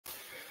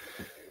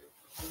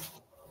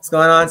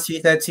going on,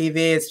 CHTV?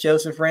 It's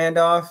Joseph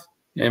Randolph.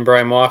 And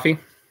Brian Maafi.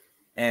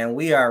 And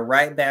we are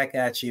right back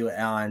at you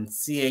on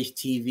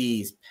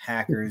CHTV's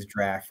Packers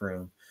Draft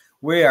Room.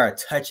 We are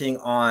touching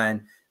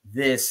on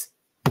this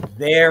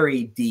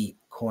very deep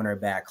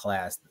cornerback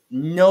class.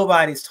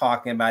 Nobody's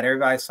talking about it.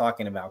 Everybody's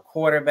talking about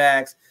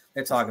quarterbacks.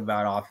 They're talking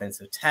about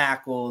offensive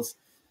tackles,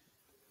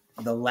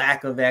 the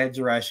lack of edge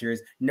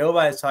rushers.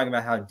 Nobody's talking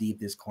about how deep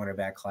this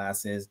cornerback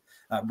class is.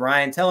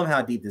 Brian, tell them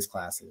how deep this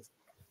class is.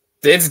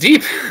 It's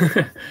deep.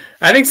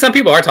 I think some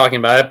people are talking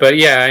about it, but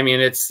yeah, I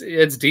mean, it's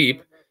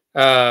deep.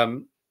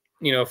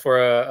 You know, for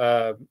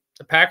a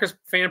Packers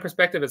fan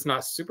perspective, it's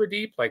not super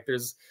deep. Like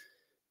there's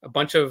a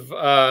bunch of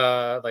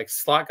like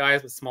slot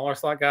guys, but smaller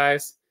slot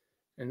guys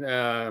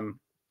and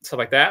stuff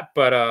like that.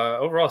 But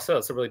overall, still,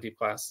 it's a really deep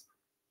class.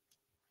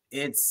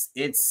 It's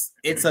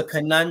a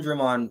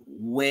conundrum on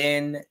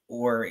when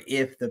or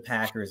if the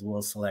Packers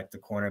will select a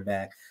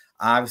cornerback.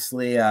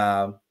 Obviously,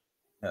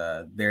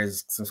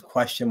 there's some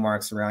question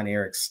marks around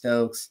Eric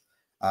Stokes.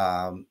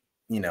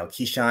 You know,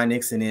 Keyshawn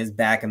Nixon is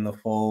back in the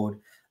fold.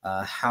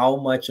 How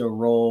much a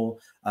role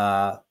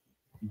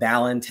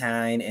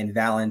Valentine,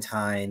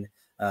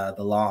 the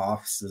law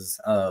offices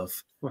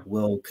of,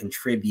 will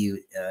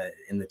contribute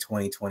in the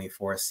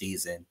 2024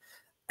 season.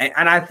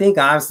 And I think,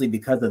 honestly,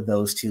 because of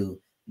those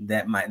two,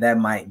 that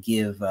might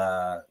give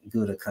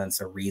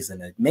Gutekunst a reason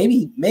to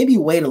maybe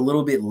wait a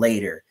little bit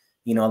later.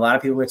 You know, a lot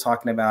of people were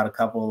talking about a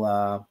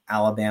couple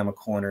Alabama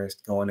corners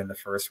going in the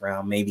first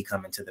round, maybe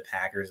coming to the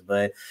Packers,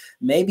 but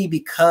maybe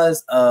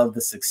because of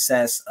the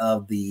success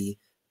of the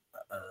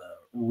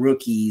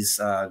rookies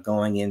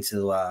going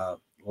into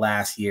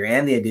last year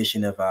and the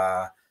addition of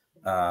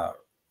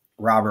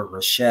Robert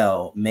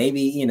Rochelle,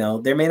 maybe, you know,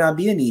 there may not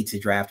be a need to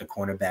draft a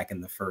cornerback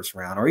in the first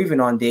round or even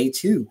on day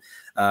two.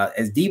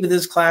 As deep as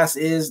this class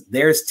is,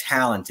 there's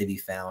talent to be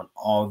found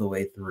all the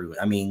way through.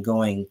 I mean,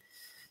 going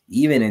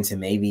even into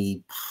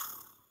maybe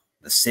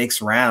the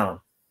 6th round,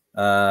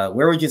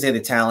 where would you say the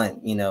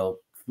talent, you know,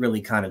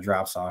 really kind of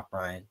drops off,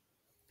 Brian?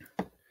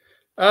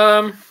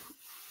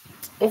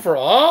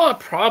 Overall,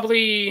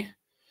 probably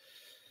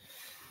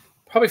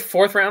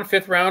 4th round,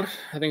 5th round,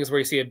 I think is where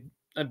you see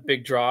a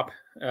big drop.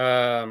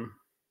 Yeah,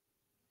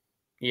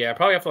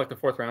 probably after like the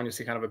 4th round, you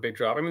see kind of a big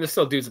drop. I mean, there's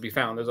still dudes to be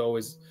found. There's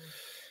always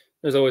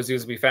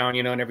dudes to be found,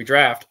 you know, in every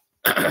draft.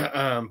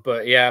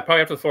 But yeah,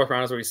 probably after the 4th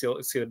round is where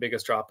you see the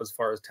biggest drop as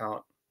far as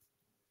talent.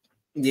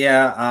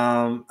 Yeah,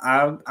 I'm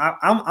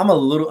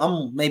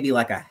maybe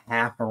like a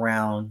half a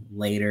round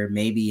later,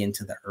 maybe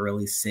into the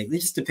early 6th. It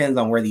just depends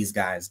on where these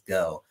guys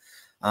go.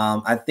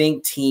 I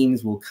think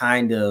teams will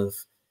kind of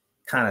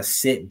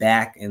sit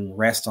back and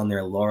rest on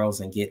their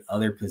laurels and get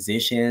other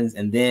positions,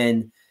 and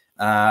then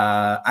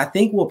I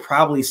think we'll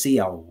probably see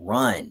a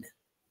run,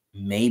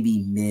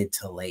 maybe mid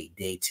to late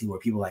day 2, where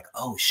people are like,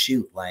 oh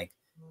shoot, like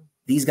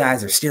these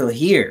guys are still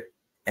here,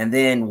 and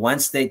then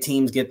once the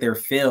teams get their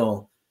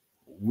fill,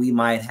 we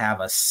might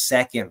have a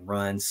second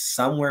run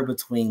somewhere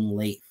between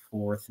late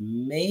 4th,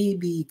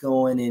 maybe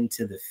going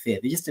into the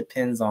 5th. It just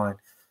depends on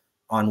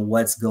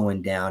what's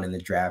going down in the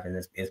draft and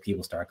as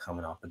people start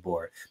coming off the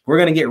board. We're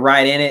going to get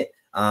right in it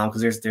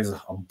because there's a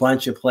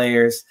bunch of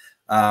players.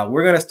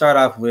 We're going to start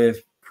off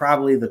with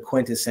probably the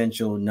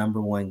quintessential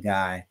 #1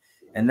 guy,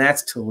 and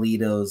that's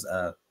Toledo's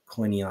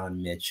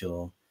Quinyon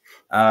Mitchell.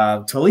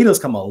 Toledo's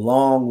come a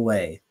long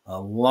way.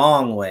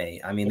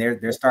 I mean,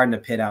 they're starting to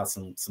pit out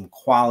some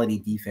quality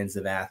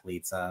defensive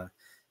athletes.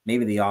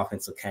 Maybe the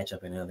offense will catch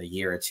up in another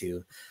year or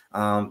two.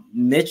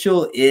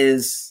 Mitchell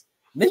is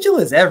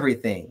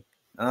everything.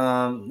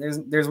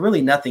 There's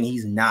really nothing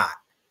he's not.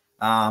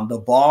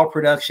 The ball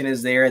production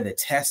is there. The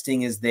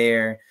testing is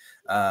there.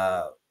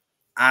 I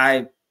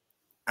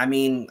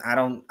mean, I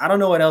don't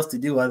know what else to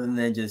do other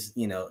than just,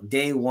 you know,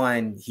 day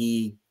one,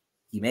 he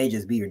may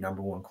just be your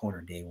 #1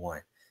 corner day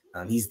one.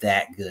 He's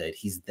that good.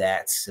 He's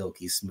that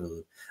silky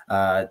smooth.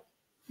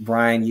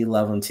 Brian, you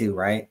love him too,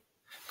 right?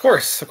 Of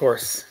course.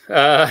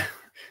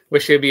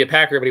 Wish he'd be a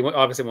Packer, but he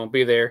obviously won't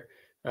be there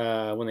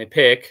when they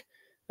pick.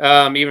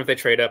 Even if they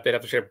trade up, they'd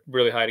have to trade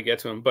really high to get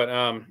to him. But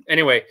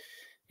anyway,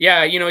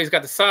 yeah, you know, he's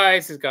got the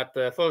size, he's got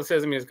the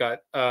athleticism, he's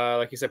got,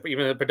 like you said,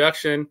 even the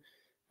production.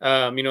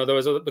 You know, there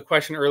was the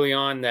question early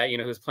on that, you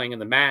know, he was playing in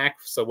the MAC.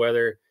 So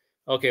whether,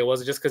 okay,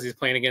 was it just because he's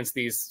playing against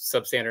these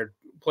substandard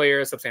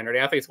players, substandard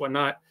athletes,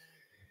 whatnot?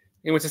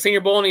 He went to Senior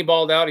Bowl and he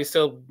balled out. He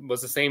still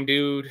was the same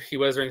dude he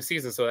was during the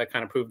season. So that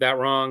kind of proved that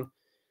wrong.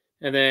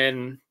 And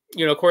then,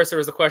 you know, of course, there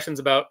was the questions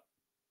about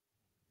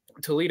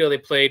Toledo. They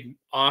played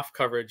off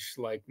coverage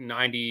like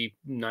 99%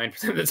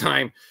 of the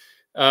time.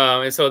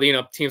 And so, you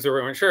know, teams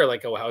weren't sure,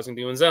 like, oh, how's he going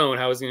to do in zone?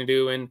 How is he going to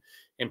do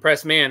in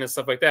press man and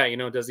stuff like that? You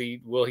know,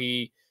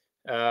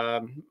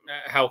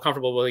 how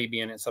comfortable will he be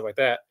in it and stuff like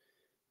that?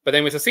 But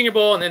then with the Senior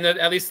Bowl and then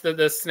at least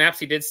the snaps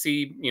he did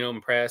see, you know,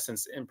 in press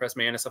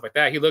man and stuff like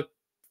that, he looked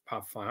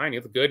fine. He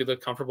looked good. He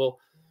looked comfortable.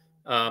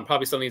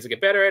 Probably still needs to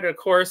get better at it, of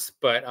course,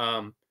 but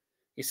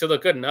he still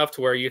looked good enough to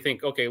where you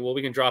think, okay, well,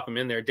 we can drop him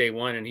in there day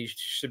one and he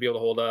should be able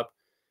to hold up,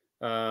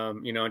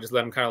 you know, and just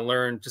let him kind of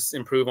learn, just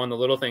improve on the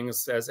little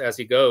things as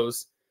he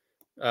goes.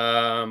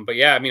 But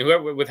yeah, I mean,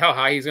 whoever, with how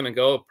high he's going to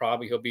go,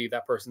 probably he'll be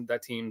that person,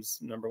 that team's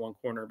 #1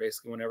 corner,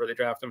 basically, whenever they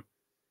draft him.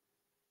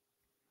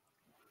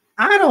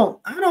 I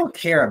don't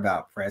care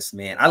about press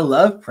man. I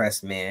love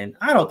press man.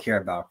 I don't care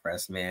about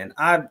press man.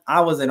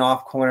 I was an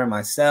off corner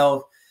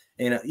myself.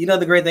 And you know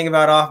the great thing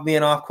about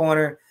being off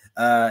corner,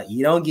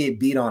 you don't get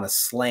beat on a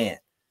slant.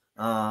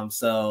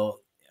 So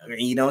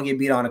you don't get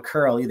beat on a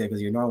curl either,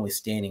 because you're normally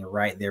standing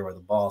right there where the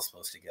ball's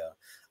supposed to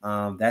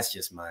go. That's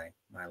just my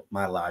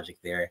logic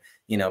there.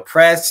 You know,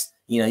 press,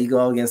 you know, you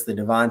go against the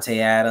Devontae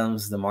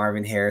Adams, the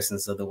Marvin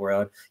Harrisons of the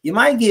world, you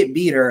might get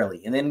beat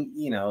early. And then,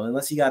 you know,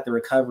 unless you got the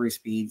recovery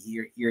speed,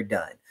 you're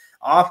done.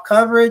 Off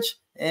coverage,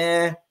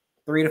 3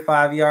 to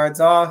 5 yards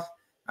off.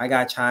 I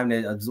got time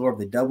to absorb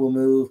the double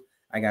move.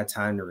 I got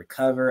time to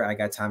recover. I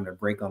got time to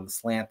break on the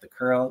slant, the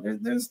curl.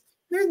 There's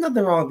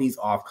nothing wrong with these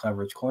off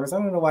coverage corners. I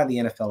don't know why the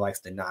NFL likes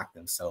to knock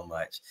them so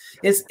much.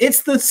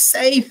 It's the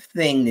safe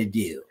thing to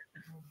do.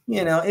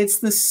 You know, it's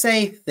the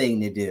safe thing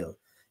to do.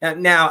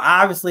 Now,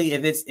 obviously,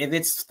 if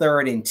it's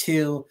 3rd and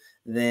 2,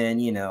 then,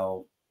 you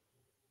know,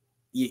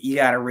 you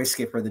got to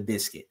risk it for the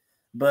biscuit.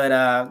 But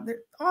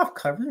off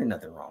coverage, there's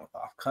nothing wrong with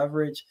off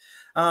coverage.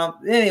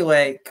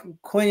 Anyway,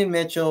 Quinyon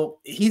Mitchell,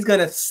 he's going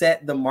to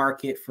set the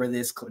market for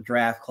this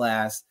draft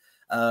class.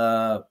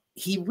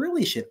 He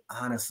really should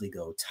honestly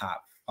go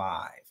top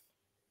 5.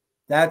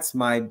 That's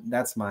my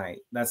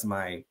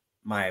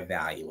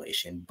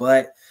evaluation.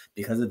 But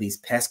because of these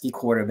pesky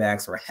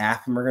quarterbacks, where half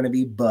of them are going to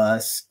be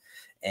bust,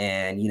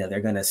 and, you know, they're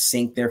going to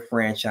sink their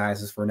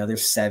franchises for another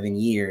 7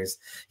 years,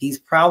 he's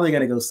probably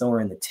going to go somewhere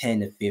in the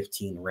 10 to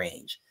 15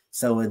 range.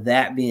 So with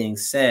that being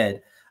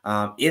said,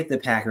 if the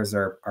Packers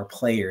are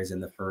players in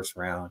the first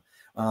round,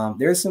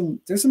 there's some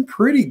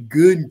pretty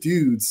good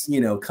dudes, you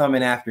know,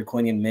 coming after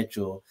Quinyon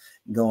Mitchell,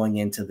 going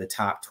into the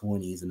top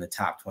 20s and the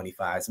top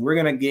 25s. And we're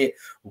going to get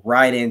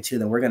right into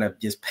them. We're going to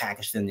just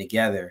package them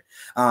together.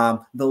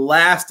 The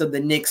last of the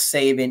Nick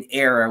Saban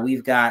era,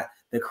 we've got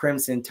the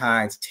Crimson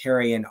Tide's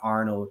Terrion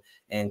Arnold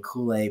and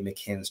Kool-Aid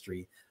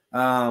McKinstry.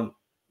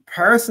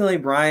 Personally,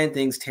 Brian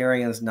thinks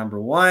Terrion's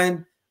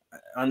 #1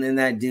 in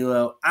that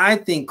duo. I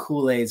think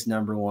Kool-Aid's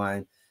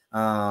 #1.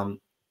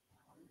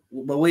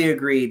 But we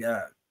agreed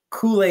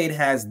Kool-Aid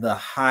has the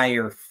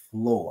higher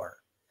floor.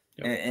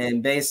 Yep.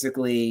 And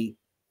basically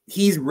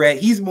he's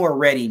more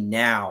ready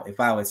now, if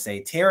I would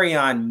say.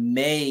 Terrion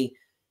may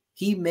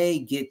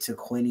get to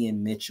Quinyon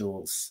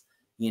Mitchell's,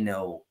 you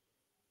know,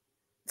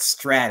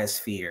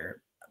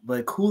 stratosphere,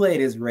 but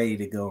Kool-Aid is ready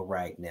to go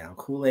right now.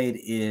 Kool-Aid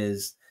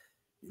is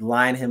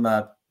line him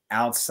up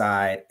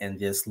outside and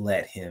just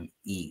let him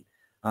eat.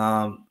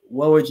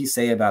 What would you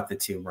say about the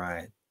two,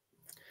 Ryan?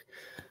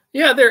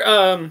 Yeah,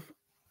 they're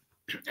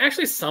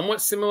actually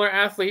somewhat similar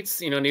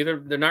athletes. You know,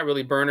 they're not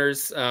really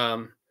burners,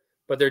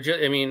 but they're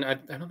I mean, I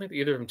don't think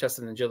either of them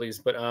tested in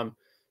agilities, but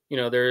you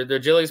know, their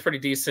agility is pretty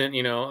decent.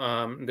 You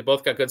know, they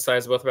both got good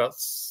size, both about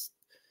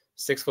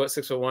 6 foot,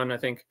 6'1", I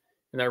think,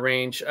 in that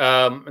range,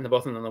 and they're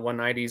both in the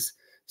 190s.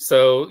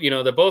 So, you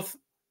know, they're both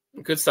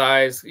good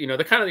size. You know,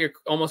 they're kind of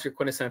almost your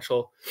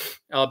quintessential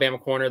Alabama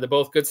corner. They're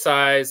both good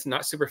size,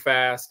 not super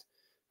fast.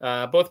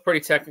 Both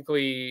pretty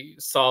technically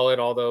solid,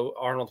 although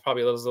Arnold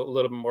probably lives a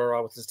little bit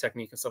more with his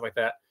technique and stuff like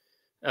that.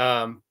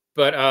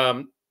 But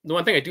the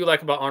one thing I do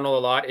like about Arnold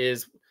a lot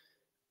is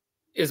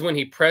when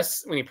he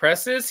presses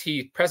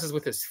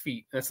with his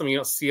feet. And that's something you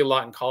don't see a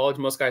lot in college.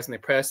 Most guys, when they're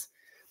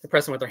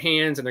pressing with their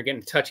hands, and they're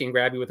getting touchy and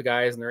grabby with the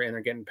guys, and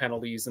they're getting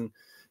penalties, and,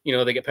 you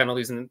know, they get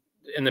penalties, and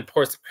of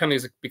course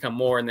penalties become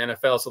more in the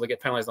NFL, so they get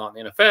penalized a lot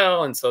in the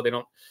NFL, and so they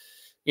don't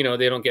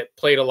get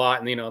played a lot,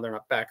 and, you know, they're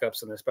not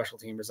backups and they're special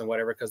teamers and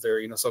whatever, because they're,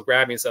 you know, so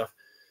grabby and stuff.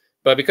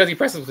 But because he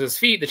presses with his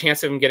feet, the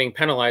chance of him getting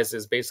penalized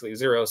is basically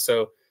 0.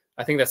 So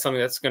I think that's something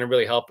that's going to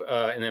really help in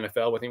the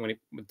NFL with him when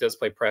he does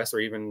play press,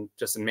 or even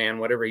just in man,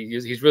 whatever he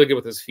uses. He's really good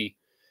with his feet.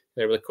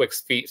 They're really quick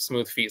feet,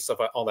 smooth feet, stuff,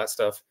 all that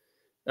stuff.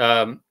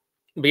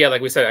 But yeah,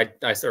 like we said,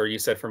 or you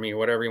said for me, or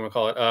whatever you want to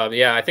call it.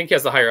 Yeah, I think he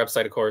has the higher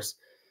upside, of course.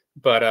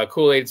 But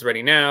Kool-Aid's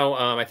ready now.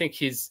 I think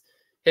his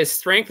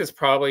strength is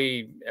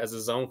probably as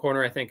a zone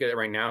corner. I think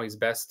right now he's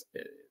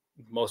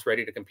most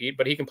ready to compete.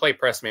 But he can play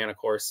press man, of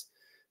course.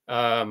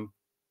 And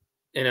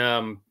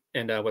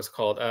what's it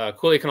called?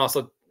 Kool-Aid can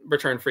also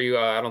return for you.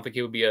 I don't think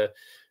he would be a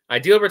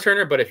ideal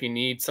returner, but if you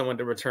need someone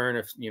to return,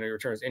 if, you know, your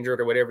return is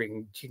injured or whatever,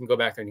 he can go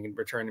back there and you can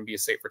return and be a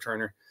safe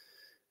returner.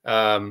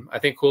 I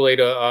think Kool-Aid,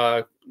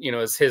 you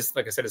know, is his,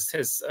 like I said,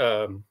 his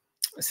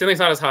ceiling's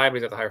not as high, but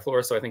he's got the higher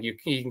floor. So I think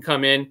he can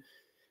come in,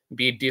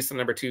 be a decent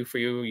 #2 for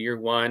you year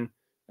 1,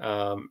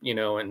 you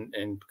know,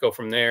 and go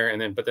from there.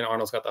 But then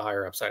Arnold's got the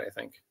higher upside, I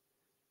think.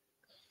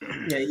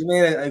 Yeah, you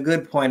made a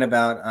good point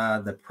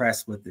about the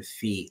press with the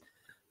feet.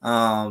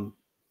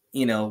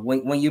 You know,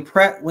 when you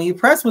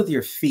press with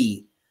your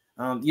feet,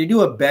 you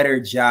do a better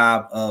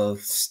job of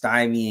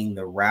stymieing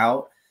the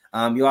route.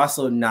 You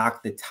also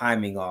knock the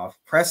timing off.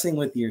 Pressing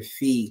with your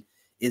feet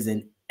is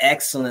an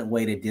excellent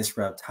way to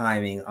disrupt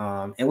timing,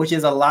 and which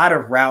is a lot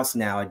of routes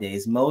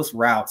nowadays. Most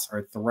routes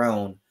are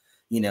thrown,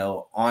 you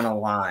know, on a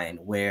line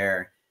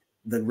where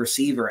the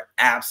receiver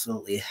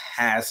absolutely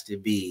has to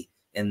be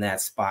in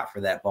that spot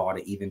for that ball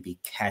to even be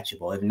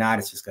catchable. If not,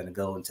 it's just going to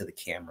go into the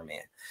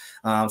cameraman.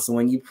 So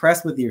when you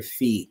press with your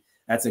feet,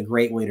 that's a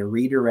great way to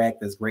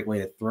redirect. That's a great way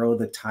to throw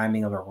the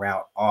timing of a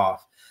route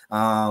off.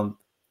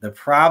 The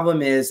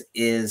problem is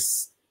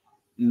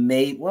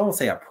I won't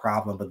say a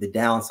problem, but the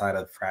downside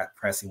of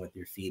pressing with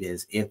your feet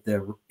is if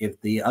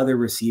the other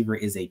receiver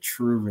is a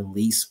true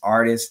release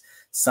artist,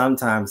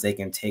 sometimes they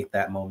can take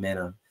that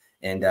momentum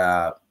and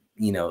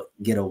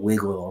get a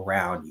wiggle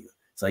around you.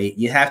 So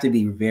you have to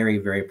be very,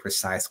 very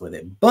precise with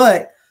it.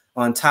 But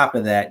on top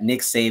of that,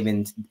 Nick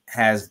Saban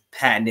has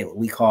patented what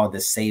we call the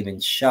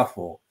Saban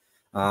shuffle,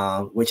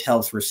 which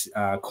helps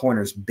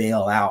corners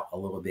bail out a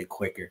little bit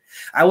quicker.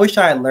 I wish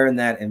I had learned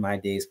that in my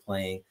days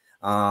playing.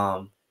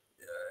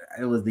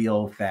 It was the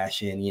old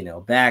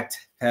fashioned, back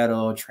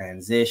pedal,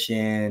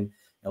 transition,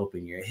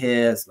 open your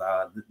hips,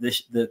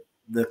 the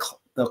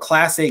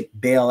classic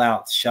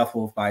bailout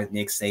shuffle by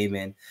Nick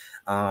Saban.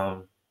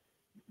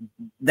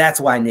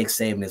 That's why Nick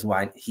Saban is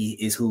why he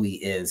is who he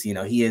is. He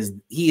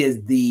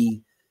is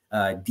the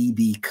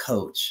DB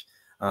coach.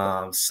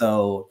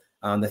 So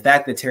the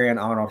fact that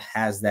Terrion Arnold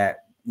has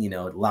that,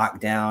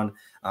 locked down,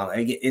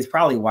 is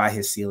probably why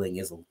his ceiling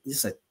is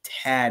just a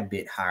tad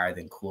bit higher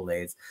than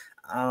Kool-Aid's.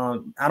 I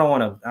don't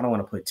want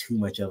to put too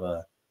much of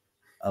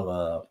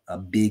a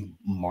big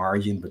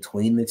margin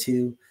between the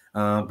two,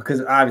 because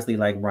obviously,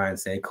 like Brian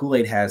said,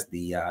 Kool-Aid has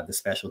the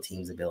special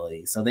teams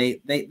ability, so they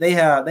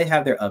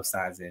have their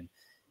upsides in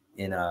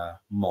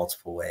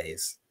multiple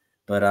ways.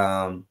 But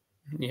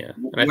yeah,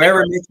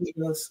 wherever Mitchell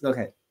goes,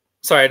 okay.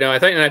 Sorry, no, I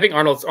think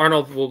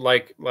Arnold will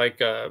like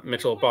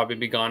Mitchell will probably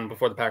be gone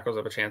before the Packers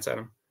have a chance at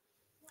him.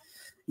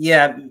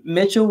 Yeah,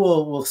 Mitchell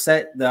will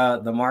set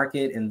the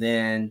market, and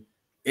then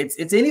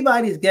it's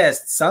anybody's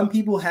guess. Some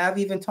people have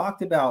even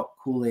talked about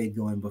Kool-Aid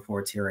going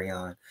before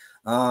Terrion.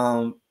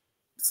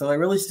 So it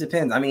really just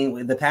depends. I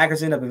mean, the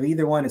Packers end up with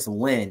either one, it's a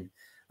win.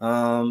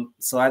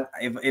 So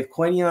if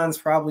Quinion's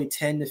probably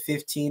 10 to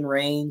 15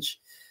 range,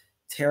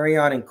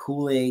 Terrion and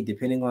Kool-Aid,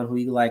 depending on who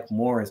you like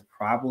more, is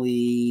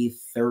probably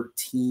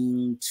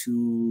 13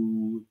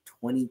 to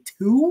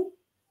 22.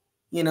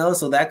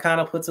 So that kind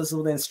of puts us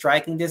within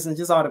striking distance.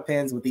 Just all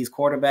depends with these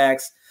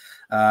quarterbacks,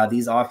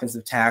 these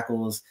offensive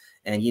tackles,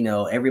 and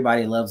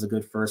everybody loves a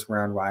good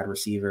first-round wide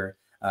receiver,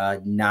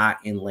 not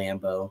in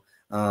Lambeau.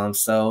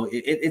 So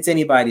it's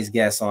anybody's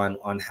guess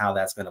on how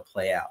that's going to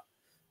play out.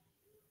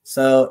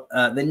 So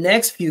the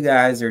next few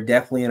guys are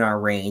definitely in our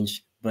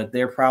range, but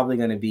they're probably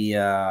going to be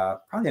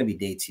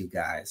day two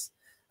guys.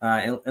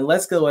 And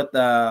let's go with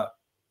a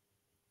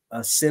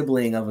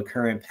sibling of a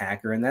current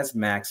Packer, and that's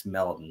Max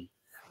Melton.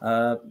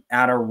 Out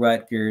of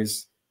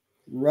Rutgers.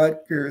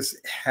 Rutgers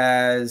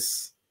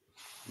has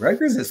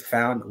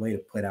found a way to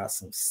put out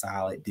some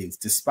solid dudes,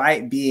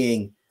 despite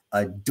being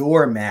a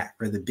doormat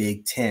for the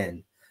Big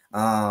Ten.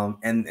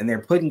 And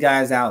they're putting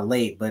guys out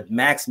late, but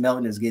Max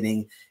Melton is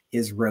getting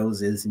his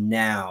roses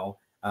now.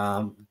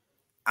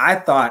 I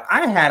thought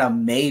I had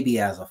him maybe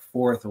as a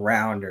fourth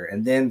rounder,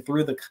 and then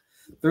through the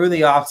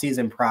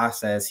offseason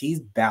process,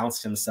 he's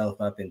bounced himself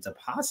up into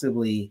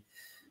possibly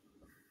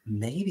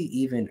maybe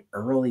even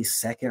early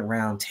second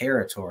round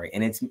territory.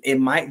 And it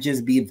might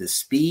just be the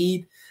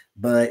speed,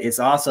 but it's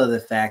also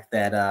the fact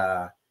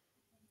that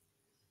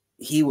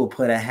he will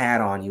put a hat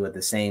on you at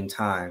the same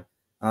time.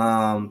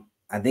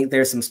 I think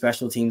there's some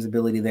special teams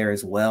ability there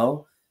as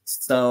well.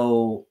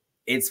 So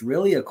it's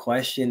really a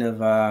question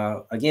of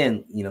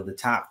again, the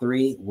top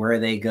three, where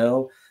they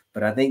go.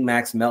 But I think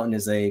Max Melton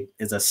is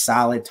a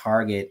solid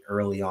target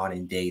early on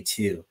in day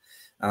two.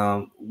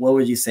 What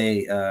would you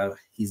say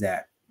he's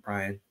at,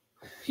 Brian?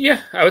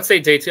 Yeah, I would say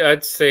day two.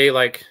 I'd say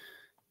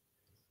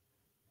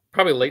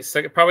probably late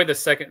second, probably the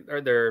second,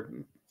 or they're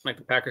like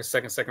the Packers'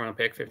 second round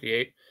pick,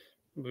 58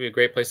 would be a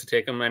great place to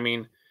take him. I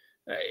mean,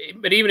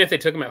 but even if they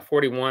took him at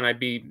 41, I'd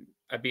be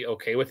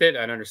okay with it.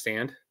 I'd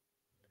understand,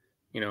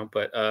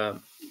 but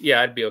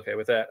yeah, I'd be okay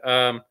with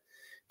that.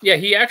 Yeah,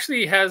 he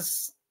actually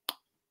has,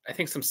 I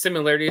think, some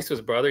similarities to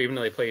his brother, even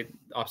though they play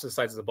opposite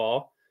sides of the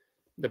ball.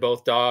 They're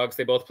both dogs.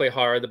 They both play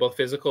hard. They're both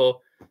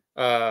physical.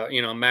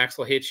 Max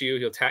will hit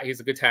you. He's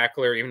a good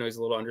tackler, even though he's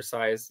a little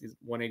undersized. He's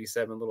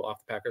 187, a little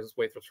off the Packers'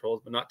 weight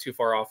threshold, but not too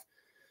far off.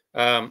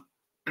 But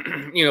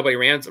he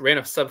ran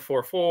a sub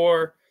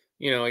 4.4.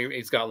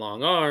 He's got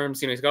long arms.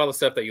 He's got all the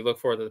stuff that you look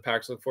for, that the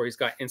Packers look for. He's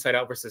got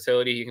inside-out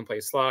versatility. He can play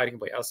slide. He can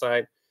play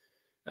outside.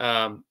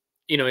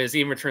 He's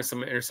even returned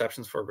some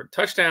interceptions for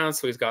touchdowns.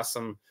 So he's got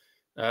some,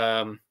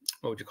 what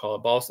would you call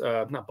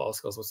it? Not ball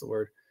skills. What's the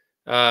word?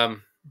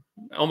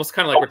 Almost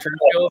kind of like return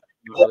skills.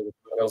 You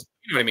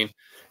know what I mean?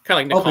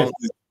 Kind of like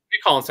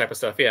Nick Collins type of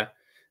stuff. Yeah.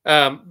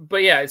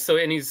 But yeah,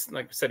 and he's,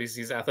 like I said, he's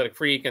an athletic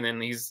freak, and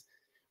then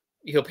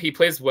he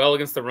plays well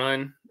against the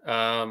run.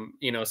 So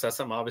that's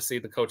something obviously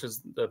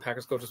the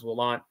Packers coaches will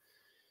want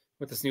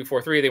with this new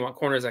 4-3. They want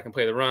corners that can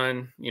play the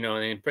run,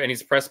 and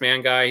he's a press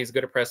man guy. He's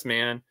good at press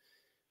man.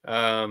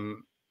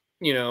 For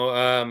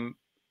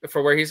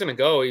where he's going to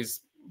go, he's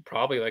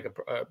probably like a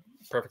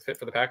perfect fit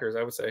for the Packers,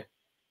 I would say.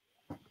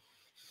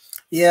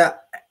 Yeah,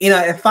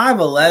 at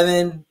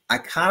 5'11", I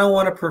kind of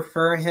want to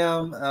prefer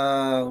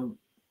him.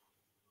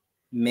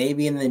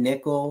 Maybe in the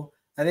nickel.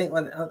 I think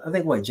what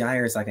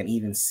Jair is like an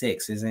even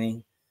 6, isn't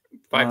he?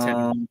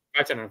 5'10",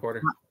 5'10" and a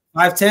quarter.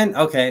 5'10".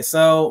 Okay,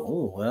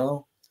 so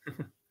well.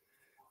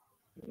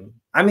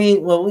 I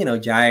mean, well,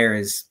 Jair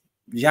is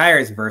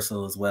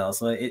versatile as well,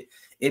 so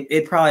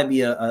it'd probably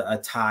be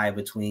a tie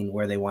between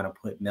where they want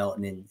to put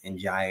Melton and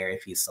Jair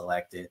if he's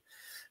selected.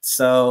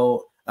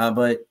 So,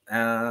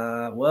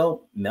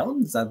 well,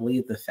 Melton's, I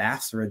believe, the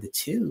faster of the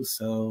two.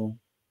 So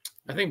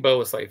I think Bo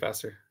was slightly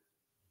faster.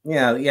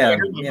 Yeah.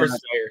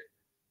 Versus Jair.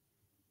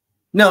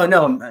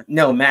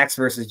 No, Max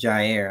versus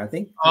Jair. I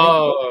think.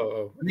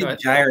 Oh, I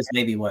think Jair's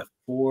maybe what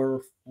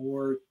 4.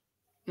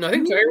 No, I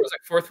think Jair was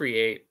like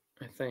 4.38.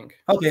 I think.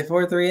 Okay,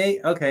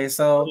 4.38. Okay,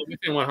 so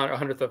within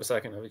 100th of a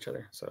second of each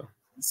other.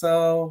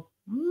 So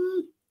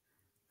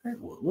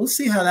we'll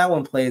see how that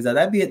one plays out.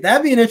 That'd be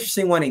an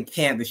interesting one in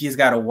camp if she's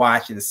got to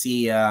watch and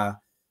see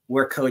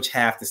where Coach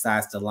Half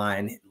decides to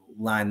line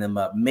them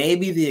up.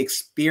 Maybe the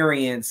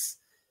experience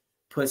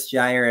puts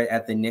Jair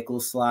at the nickel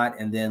slot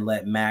and then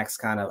let Max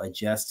kind of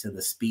adjust to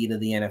the speed of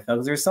the NFL,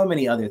 because there's so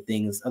many other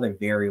things, other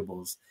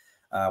variables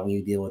when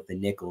you deal with the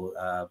nickel,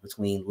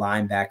 between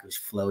linebackers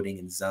floating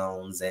in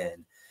zones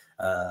and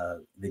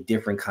the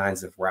different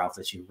kinds of routes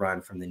that you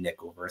run from the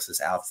nickel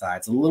versus outside.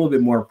 It's a little bit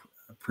more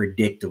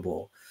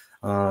predictable.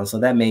 So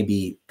that may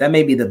be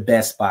the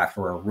best spot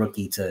for a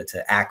rookie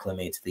to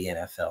acclimate to the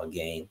NFL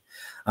game.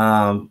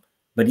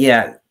 But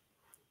yeah,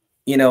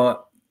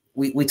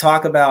 we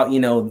talk about,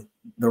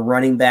 the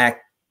running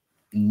back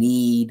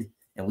need,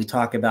 and we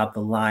talk about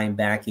the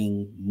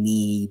linebacking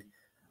need.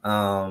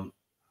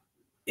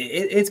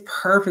 It's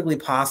perfectly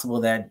possible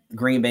that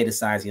Green Bay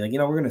decides, we're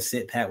going to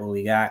sit pat what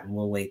we got and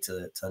we'll wait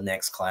till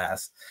next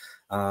class.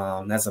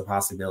 That's a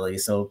possibility.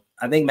 So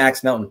I think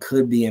Max Melton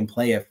could be in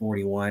play at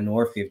 41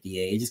 or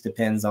 58. It just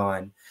depends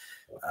on,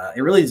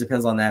 it really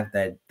depends on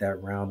that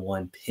round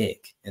 1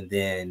 pick. And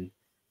then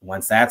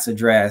once that's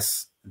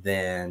addressed,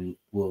 then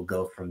we'll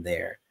go from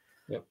there.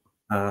 Yep.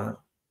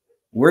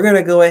 We're going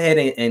to go ahead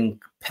and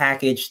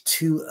package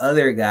 2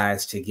 other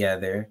guys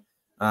together.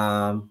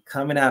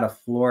 Coming out of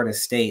Florida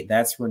State,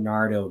 that's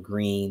Renardo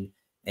Green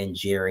and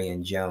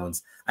Jarrian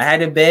Jones. I had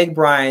to beg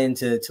Brian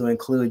to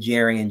include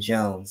Jarrian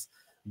Jones,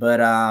 but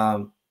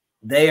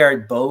they are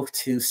both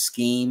 2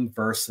 scheme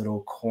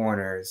versatile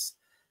corners.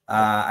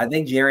 I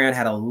think Jarrian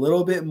had a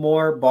little bit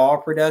more ball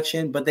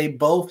production, but they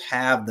both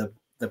have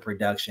the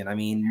production. I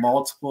mean,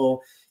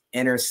 multiple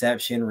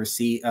interception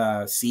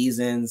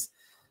seasons.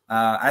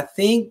 I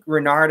think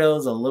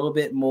Renardo's a little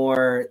bit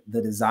more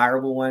the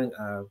desirable one,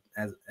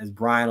 as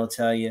Brian will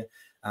tell you.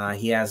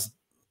 He has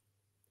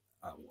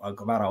about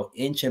 1.25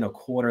 inches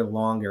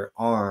longer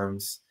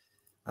arms,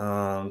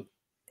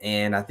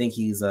 and I think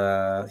he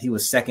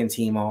was second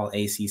team All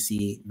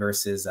ACC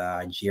versus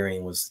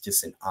Jarrian was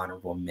just an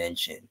honorable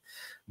mention.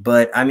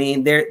 But I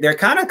mean, they're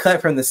kind of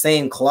cut from the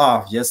same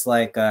cloth, just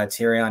like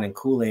Terrion and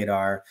Kool-Aid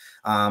are.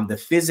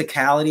 The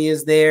physicality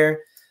is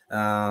there.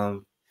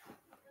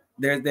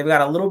 They've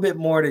got a little bit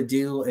more to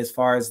do as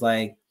far as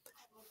like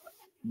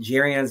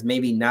Jarrian's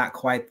maybe not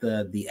quite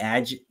the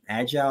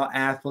agile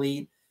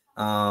athlete.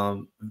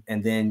 And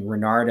then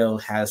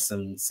Renardo has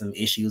some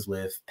issues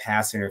with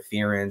pass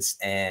interference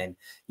and,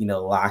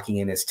 locking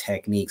in his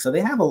technique. So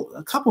they have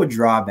a couple of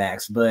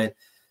drawbacks, but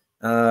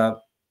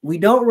we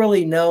don't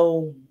really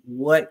know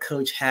what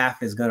Coach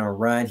Half is going to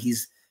run.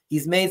 He's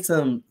made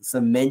some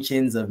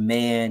mentions of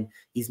man.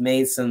 He's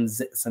made some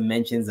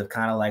mentions of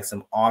kind of like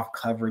some off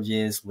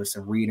coverages with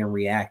some read and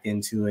react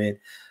into it.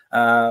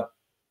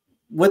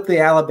 With the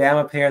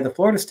Alabama pair, the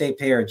Florida State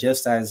pair are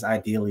just as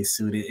ideally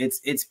suited.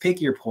 It's pick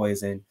your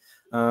poison.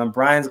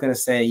 Brian's going to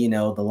say,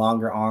 the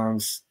longer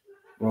arms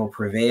will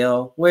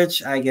prevail,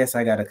 which I guess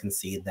I got to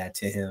concede that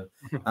to him.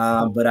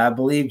 But I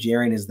believe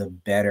Jarrian is the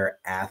better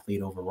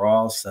athlete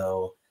overall.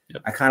 So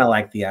yep. I kind of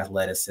like the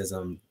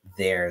athleticism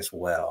there as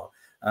well.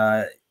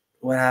 How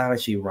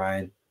about you,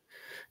 Ryan?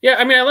 Yeah,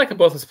 I mean, I like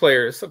both as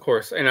players, of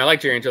course, and I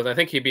like Jarrian Jones. I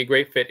think he'd be a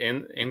great fit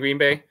in Green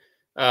Bay.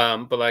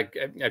 But like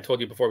I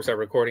told you before we started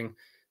recording,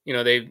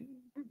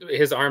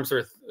 his arms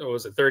are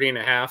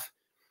 30.5,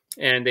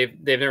 and they've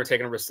never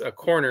taken a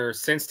corner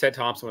since Ted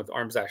Thompson with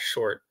arms that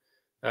short.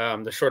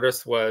 The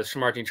shortest was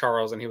Shamar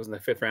Jean-Charles, and he was in the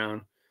 5th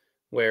round,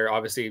 where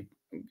obviously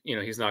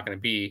he's not going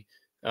to be.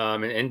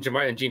 And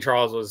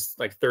Jean-Charles was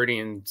like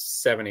 30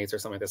 7/8 or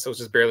something like that, so it's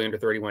just barely under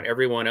 31.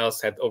 Everyone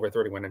else had over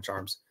 31-inch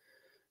arms.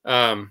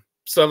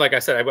 So like I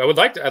said,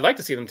 I'd like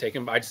to see them take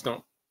him, but I just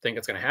don't think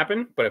it's going to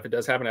happen. But if it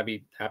does happen, I'd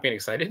be happy and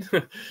excited.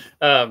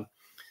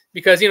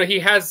 Because he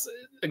has,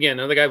 again,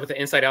 another guy with the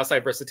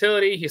inside-outside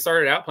versatility. He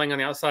started out playing on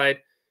the outside,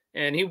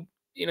 and he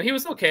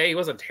was okay. He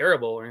wasn't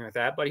terrible or anything like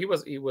that, but he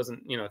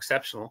wasn't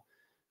exceptional.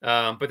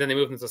 But then they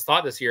moved into the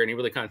slot this year, and he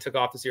really kind of took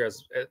off this year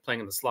as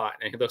playing in the slot,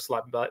 and he looks a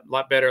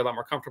lot better, a lot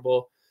more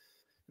comfortable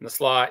in the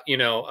slot.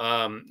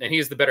 And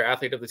he's the better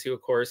athlete of the two,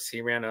 of course.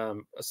 He ran a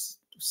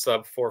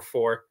sub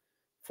 4.4,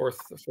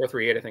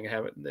 4.38, I think I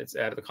have it. It's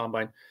out of the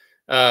combine.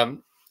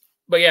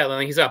 but yeah,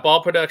 like, he's got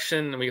ball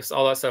production, and we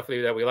all that stuff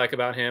that we like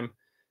about him.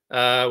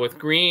 With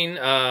Green,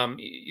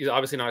 he's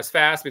obviously not as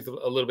fast, but he's a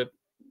little bit,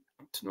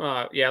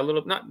 a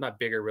little not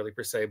bigger really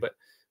per se, but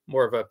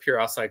more of a pure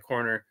outside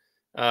corner.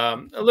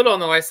 A little on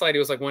the light side, he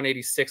was like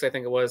 186, I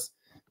think it was.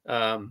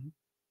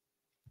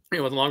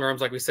 With long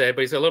arms, like we said,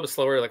 but he's a little bit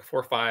slower, like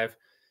 4.5.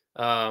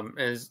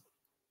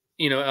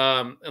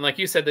 And like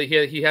you said, that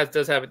he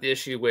does have the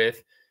issue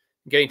with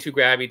getting too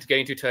grabby,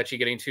 getting too touchy,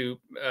 getting too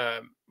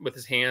with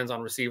his hands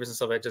on receivers and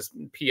stuff. That just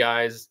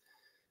PIs.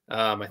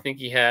 I think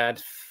he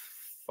had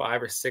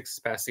 5 or 6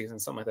 past season,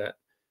 something like that.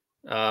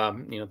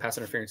 Pass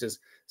interferences.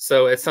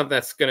 So it's something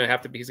that's going to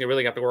have to be. He's going to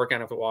really have to work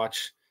on it to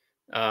watch.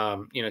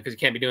 Because you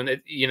can't be doing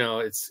it.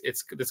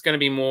 It's going to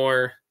be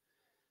more.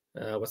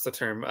 What's the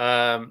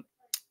term?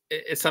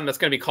 It's something that's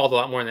going to be called a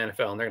lot more in the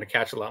NFL, and they're going to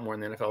catch a lot more in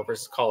the NFL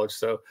versus college.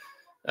 So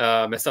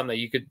it's something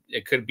that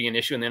it could be an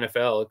issue in the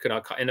NFL. It could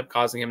end up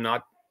causing him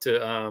not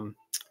to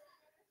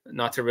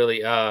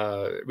really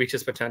reach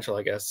his potential,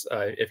 I guess,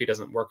 if he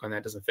doesn't work on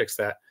that, doesn't fix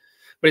that.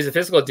 But he's a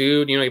physical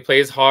dude. He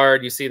plays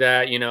hard. You see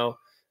that.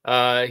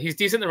 He's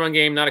decent in the run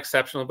game, not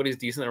exceptional, but he's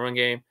decent in the run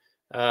game.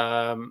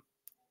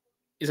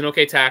 He's an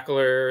okay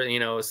tackler.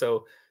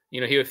 So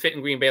he would fit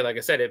in Green Bay, like I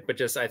said. But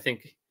just I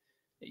think.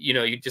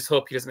 You just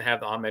hope he doesn't have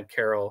the Ahmed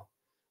Carroll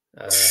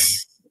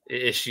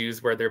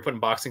issues where they're putting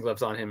boxing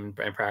gloves on him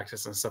in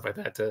practice and stuff like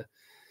that to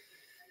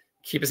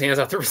keep his hands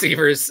off the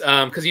receivers.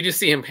 Because you just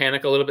see him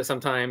panic a little bit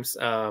sometimes,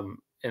 and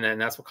then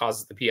that's what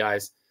causes the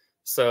PIs.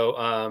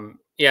 So,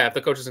 if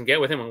the coaches can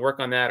get with him and work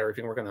on that, or if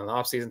you can work on the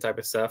off-season type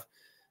of stuff,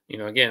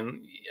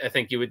 again, I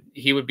think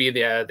he would be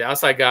the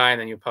outside guy,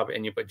 and then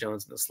you put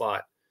Jones in the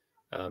slot,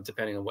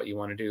 depending on what you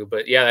want to do.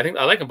 But yeah, I think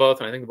I like them both,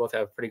 and I think they both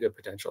have pretty good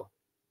potential.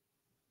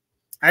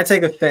 I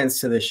take offense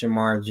to the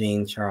Shamar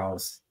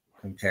Jean-Charles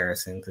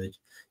comparison, because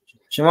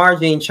Shamar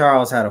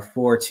Jean-Charles had a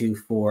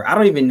 4.24. I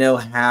don't even know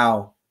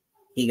how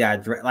he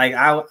got like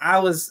I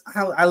was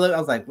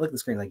like, look at the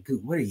screen, like,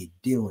 Goot, what are you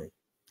doing?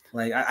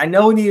 Like, I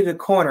know we needed a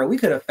corner. We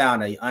could have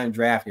found an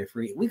undrafted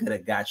free. We could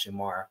have got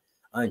Shamar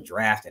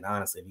undrafted,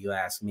 honestly, if you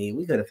ask me.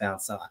 We could have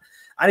found some.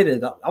 I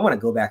want to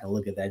go back and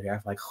look at that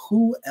draft. Like,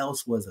 who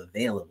else was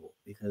available?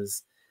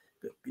 Because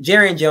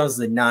Jarian Jones is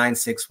a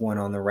 9.61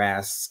 on the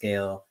RAS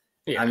scale.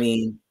 Yeah. I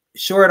mean,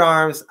 short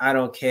arms, I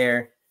don't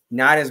care.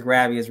 Not as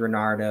grabby as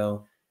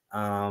Renardo.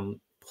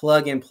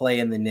 Plug and play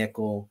in the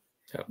nickel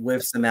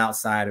with some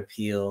outside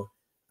appeal.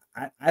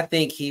 I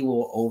think he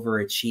will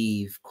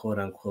overachieve, quote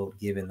unquote,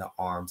 given the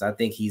arms. I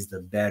think he's the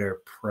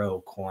better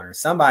pro corner.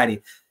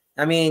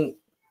 When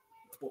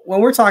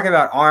we're talking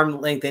about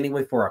arm length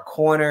anyway for a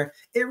corner,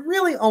 it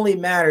really only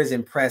matters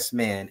in press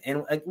man.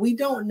 And we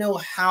don't know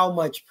how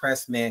much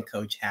press man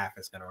Coach Half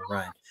is going to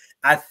run.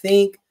 I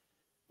think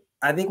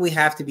we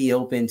have to be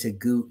open to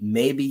Goot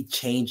maybe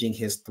changing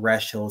his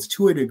thresholds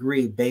to a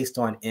degree based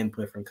on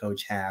input from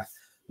Coach Half,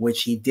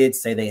 which he did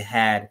say they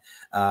had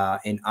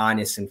an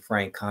honest and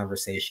frank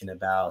conversation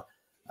about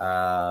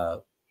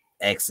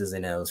X's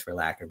and O's, for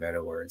lack of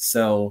better words.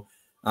 So,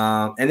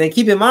 and then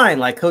keep in mind,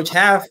 like, Coach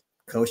Half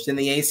coached in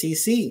the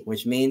ACC,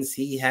 which means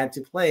he had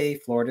to play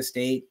Florida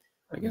State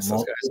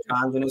multiple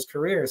times in his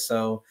career.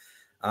 So,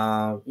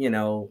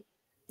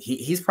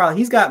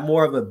 he's got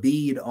more of a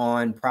bead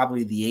on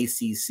probably the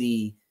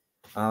ACC,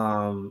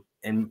 and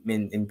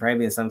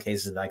probably in some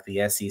cases like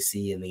the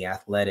SEC and the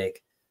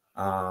Athletic,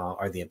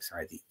 or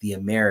the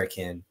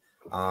American,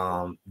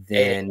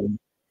 then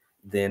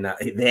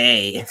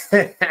they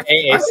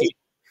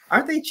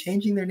aren't they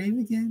changing their name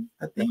again?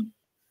 I think.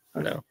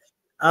 No.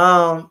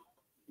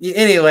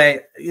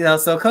 Anyway,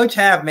 so Coach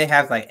Half may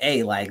have like,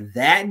 hey, like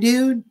that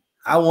dude.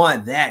 I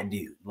want that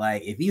dude.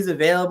 Like, if he's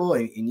available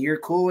and you're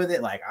cool with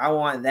it, like, I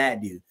want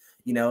that dude.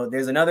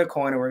 There's another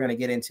corner we're going to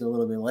get into a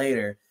little bit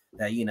later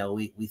that,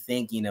 we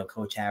think,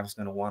 Coach Half is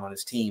going to want on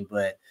his team.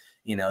 But,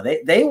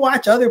 they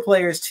watch other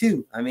players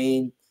too. I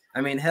mean,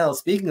 hell,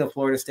 speaking of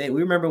Florida State,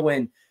 we remember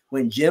when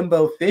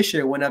Jimbo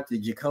Fisher went up to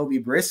Jacoby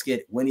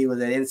Brisket when he was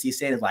at NC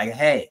State. It's like,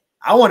 hey,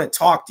 I want to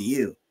talk to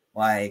you.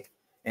 Like,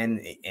 and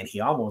he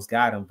almost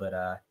got him, but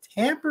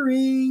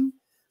tampering.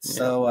 Yeah.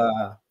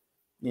 So,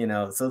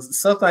 so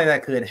stuff like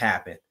that could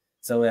happen.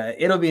 So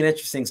it'll be an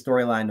interesting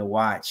storyline to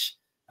watch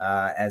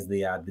as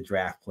the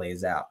draft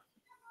plays out.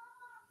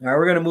 All right,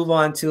 we're going to move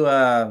on to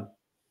an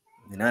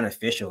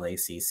unofficial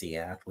ACC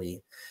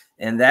athlete,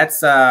 and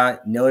that's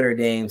Notre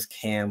Dame's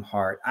Cam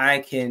Hart. I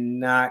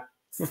cannot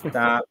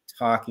stop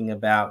talking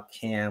about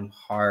Cam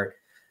Hart.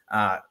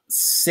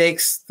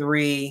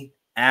 6'3",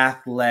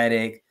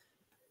 athletic.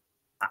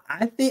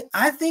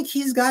 I think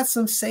he's got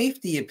some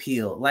safety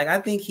appeal. Like, I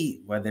think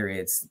whether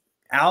it's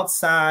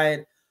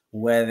outside,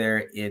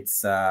 whether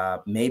it's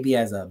maybe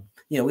as a,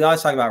 we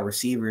always talk about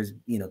receivers,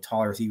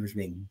 taller receivers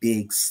being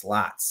big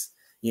slots.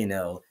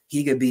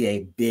 He could be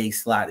a big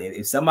slot.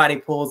 If somebody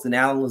pulls an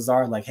Allen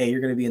Lazard, like, hey,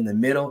 you're going to be in the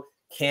middle,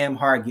 Cam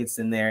Hart gets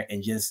in there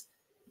and just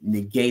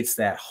negates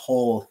that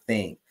whole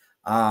thing.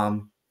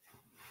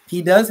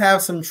 He does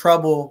have some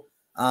trouble,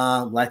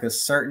 like a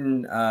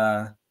certain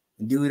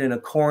dude in a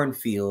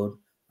cornfield,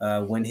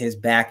 when his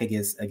back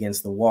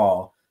against the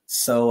wall.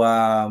 So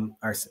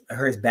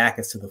or his back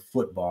is to the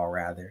football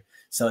rather.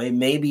 So it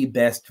may be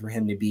best for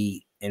him to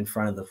be in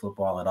front of the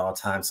football at all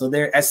times. So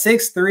they're at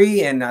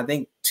 6'3" and I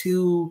think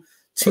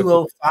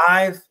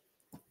 205.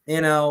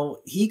 You know,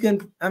 he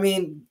can. I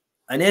mean,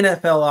 an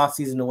NFL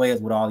offseason away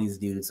is what all these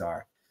dudes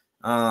are.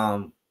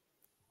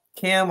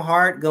 Cam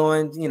Hart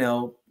going, you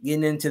know,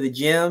 getting into the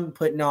gym,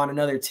 putting on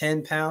another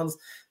 10 pounds.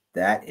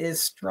 That is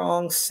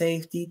strong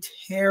safety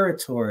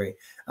territory.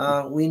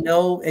 We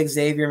know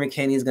Xavier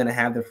McKinney is going to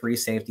have the free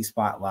safety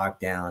spot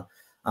locked down.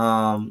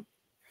 I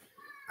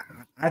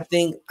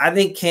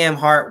think Cam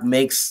Hart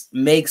makes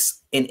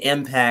an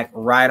impact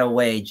right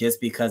away just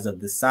because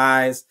of the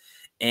size,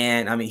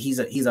 and I mean he's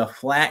a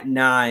flat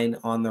 9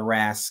 on the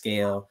RAS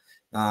scale,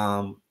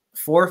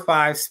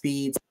 4.5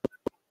 speeds.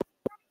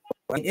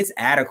 It's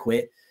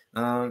adequate,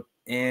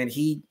 and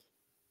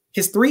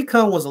his 3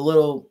 cone was a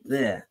little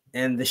bleh,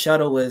 and the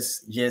shuttle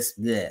was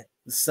just bleh.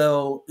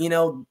 So you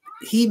know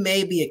he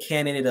may be a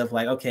candidate of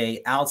like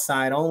okay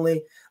outside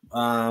only,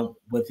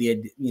 with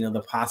the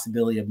the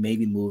possibility of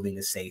maybe moving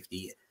to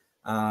safety.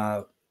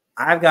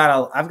 I've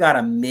got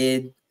a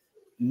mid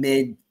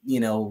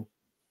 3rd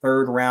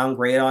round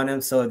grade on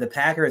him. So if the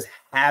Packers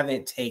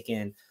haven't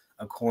taken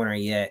a corner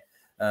yet,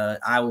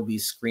 I will be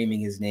screaming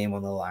his name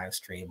on the live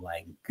stream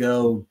like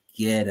go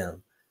get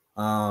him.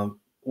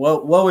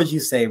 What would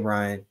you say,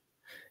 Brian?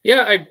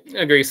 Yeah, I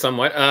agree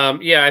somewhat.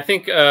 Yeah, I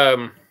think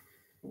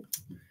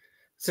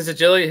since his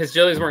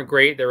jellies weren't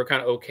great, they were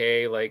kind of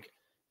okay. Like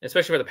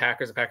especially for the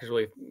Packers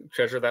really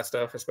treasure that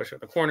stuff, especially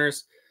with the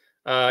corners.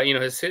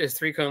 His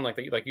 3 cone,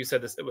 like you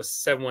said, it was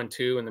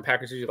 7.12, and the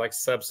Packers usually like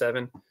sub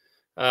 7.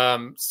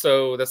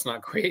 So that's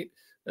not great.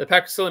 The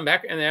Packers still in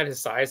back, and at his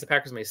size, the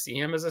Packers may see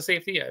him as a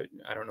safety.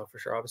 I don't know for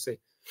sure, obviously.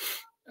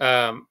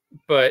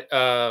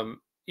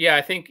 Yeah,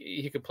 I think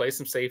he could play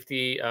some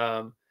safety.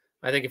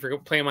 I think if you're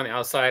playing him on the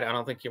outside, I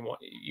don't think you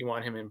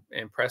want him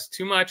in press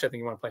too much. I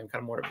think you want to play him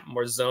kind of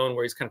more zone,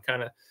 where he's kind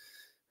of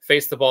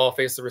face the ball,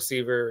 face the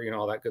receiver,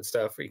 all that good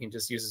stuff. Where he can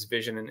just use his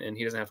vision, and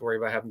he doesn't have to worry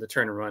about having to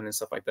turn and run and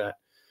stuff like that.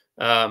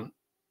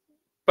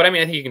 But I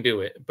mean, I think he can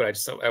do it. But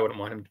I wouldn't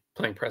want him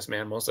playing press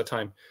man most of the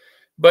time.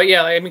 But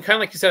yeah, I mean, kind of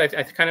like you said,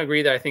 I kind of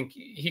agree that I think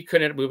he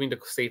could end up moving to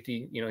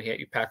safety.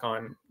 You pack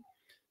on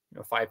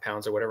 5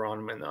 pounds or whatever on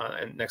him in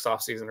next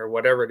offseason or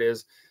whatever it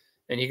is.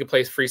 And he can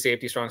play free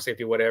safety, strong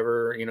safety,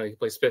 whatever. He can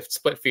play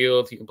split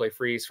field. He can play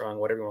free, strong,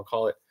 whatever you want to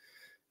call it.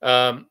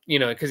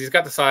 Because he's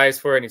got the size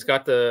for it, and he's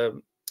got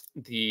the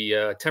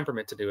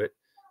temperament to do it.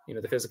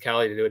 The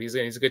physicality to do it. He's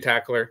a good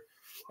tackler.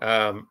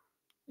 I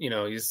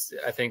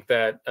think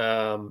that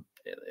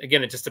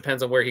again, it just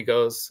depends on where he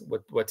goes,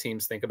 what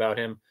teams think about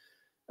him.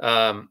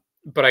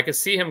 But I could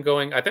see him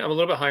going. I think I'm a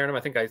little bit higher on him.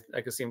 I think I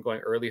could see him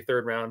going early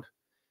 3rd round.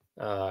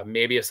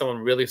 Maybe if someone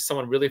really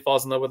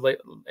falls in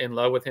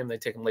love with him, they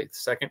take him late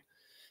 2nd.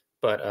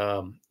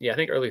 But yeah, I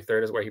think early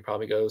 3rd is where he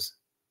probably goes.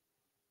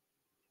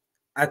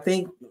 I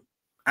think,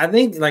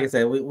 like I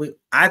said,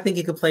 I think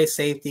he could play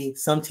safety.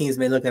 Some teams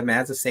may look at him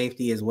as a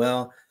safety as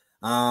well.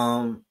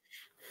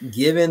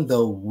 Given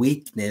the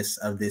weakness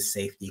of this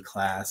safety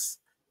class,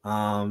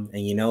 and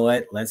you know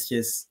what? Let's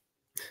just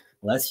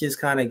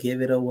kind of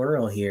give it a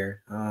whirl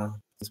here,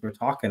 since we're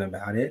talking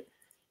about it.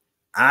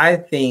 I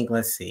think,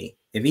 let's see,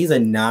 if he's a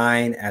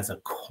 9 as a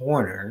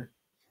corner.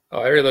 Oh,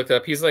 I already looked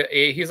up. He's like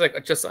 8. He's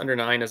like just under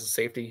 9 as a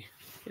safety.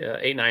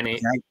 Yeah, 8.98.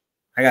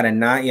 I got a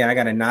 9. Yeah, I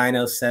got a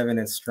 907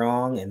 at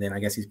strong, and then I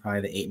guess he's probably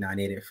the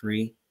 8.98 at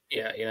free.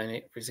 Yeah,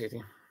 8.98 free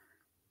safety.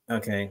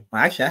 Okay.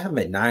 Well, actually, I have him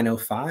at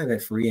 905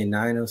 at free and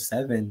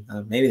 907.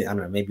 Maybe I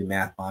don't know. Maybe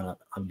Math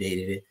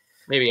updated it.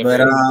 Maybe. But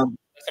last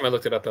time I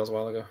looked it up, that was a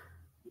while ago.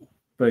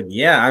 But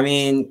yeah, I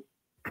mean,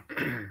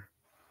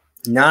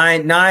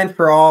 9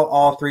 for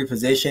all 3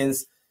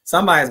 positions.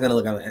 Somebody's gonna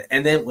look at it.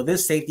 And then with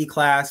this safety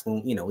class,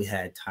 when we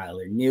had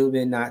Tyler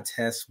Newman not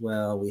test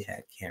well, we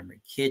had Cameron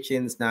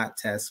Kitchens not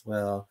test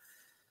well.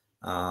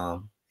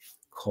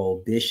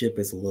 Cole Bishop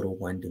is a little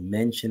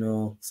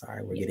one-dimensional.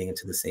 Sorry, we're getting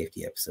into the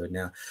safety episode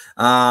now.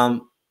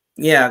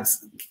 Yeah,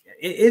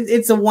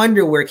 it's a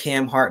wonder where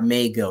Cam Hart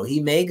may go.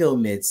 He may go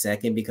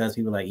mid-second because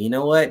people are like, you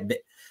know what?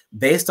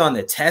 Based on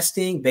the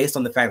testing, based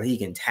on the fact that he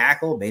can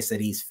tackle, based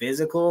that he's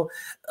physical,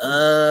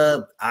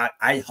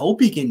 I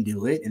hope he can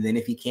do it. And then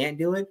if he can't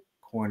do it,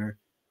 corner,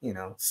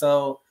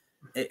 So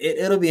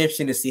it'll be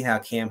interesting to see how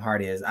Cam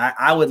Hart is.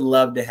 I would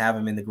love to have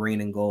him in the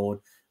green and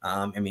gold.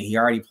 I mean, he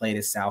already played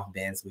at South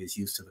Bend, so he's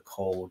used to the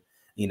cold.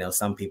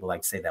 Some people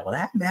like to say that, well,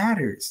 that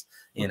matters.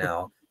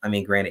 I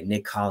mean, granted,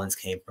 Nick Collins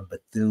came from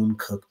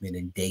Bethune-Cookman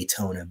and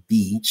Daytona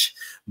Beach,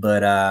 but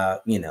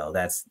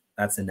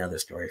that's another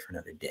story for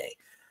another day.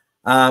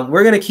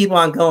 We're going to keep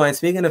on going.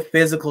 Speaking of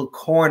physical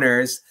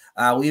corners,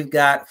 we've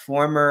got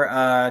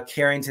former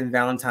Carrington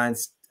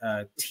Valentine's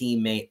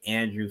teammate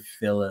Andrew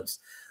Phillips.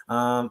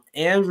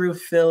 Andrew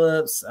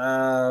Phillips,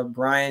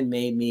 Brian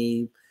made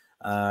me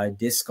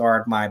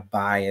discard my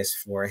bias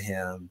for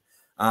him.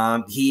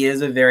 He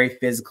is a very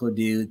physical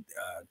dude.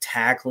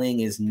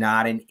 Tackling is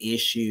not an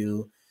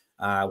issue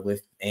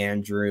with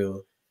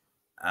Andrew.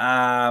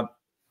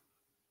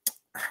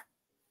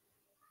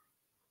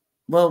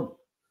 Well,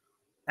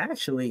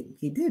 actually,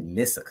 he did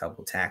miss a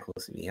couple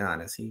tackles. To be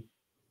honest, he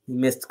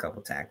missed a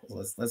couple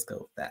tackles. Let's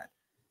go with that.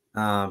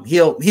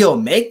 He'll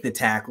make the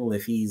tackle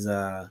if he's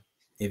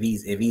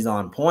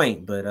on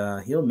point,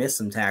 but he'll miss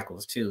some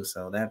tackles too.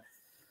 So that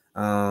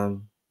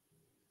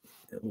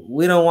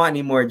we don't want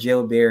any more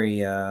Joe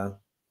Barry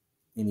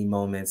any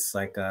moments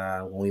like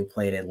when we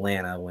played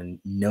Atlanta when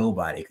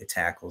nobody could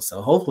tackle.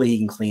 So hopefully he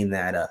can clean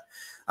that up.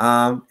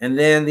 And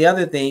then the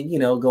other thing,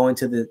 going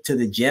to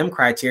the gym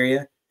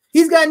criteria,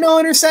 he's got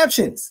no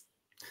interceptions.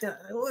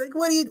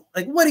 What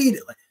do you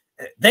do?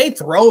 They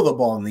throw the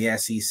ball in the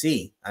SEC.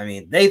 I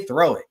mean, they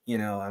throw it.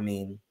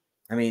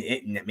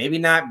 Maybe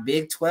not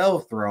Big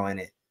 12 throwing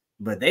it,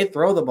 but they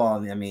throw the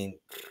ball. I mean,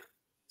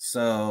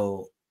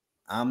 so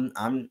I'm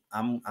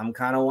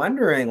kind of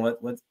wondering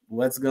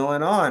what's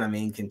going on. I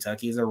mean,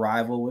 Kentucky's a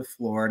rival with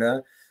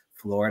Florida.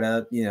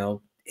 Florida,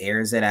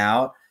 airs it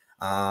out.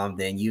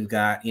 Then you've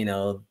got,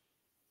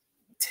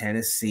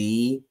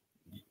 Tennessee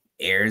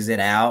airs it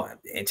out,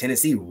 and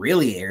Tennessee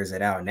really airs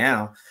it out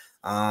now.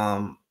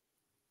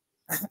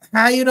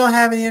 How you don't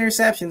have any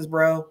interceptions,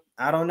 bro?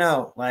 I don't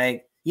know.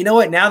 Like, you know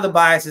what? Now the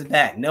bias is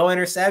back. No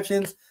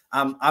interceptions.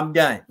 I'm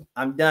done.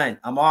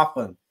 I'm off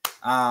them.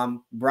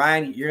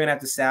 Brian, you're gonna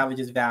have to salvage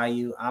his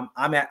value.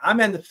 I'm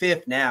in the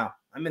fifth now.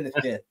 I'm in the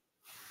fifth.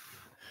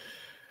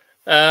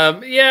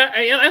 Yeah,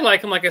 I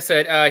like him. Like I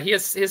said, he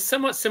is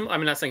somewhat similar.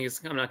 I'm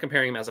not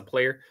comparing him as a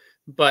player,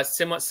 but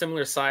somewhat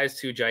similar size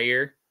to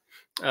Jair.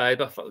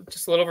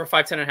 Just a little over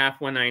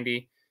 5'10.5",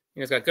 190.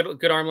 He's got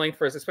good arm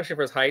length especially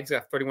for his height. He's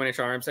got 31-inch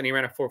arms, and he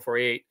ran a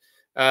 4.48.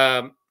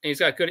 And he's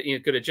got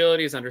good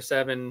agility. He's under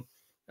 7,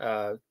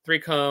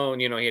 3-cone.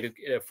 He had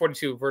a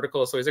 42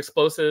 vertical, so he's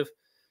explosive.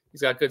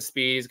 He's got good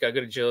speed. He's got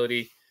good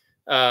agility.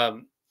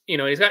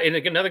 He's got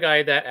another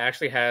guy that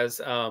actually has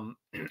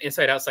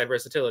inside-outside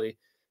versatility,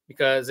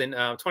 because in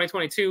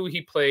 2022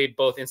 he played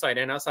both inside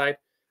and outside.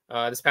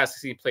 This past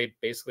season he played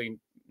basically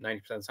 90%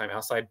 of the time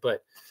outside,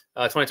 but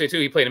 2022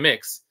 he played a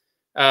mix.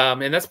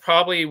 And that's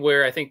probably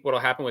where I think what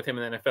will happen with him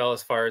in the NFL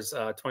as far as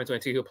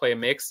 2022. He'll play a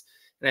mix,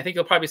 and I think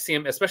you'll probably see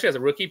him, especially as a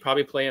rookie,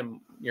 probably play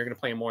him. You're going to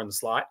play him more in the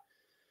slot,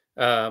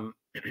 and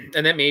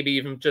then maybe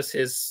even just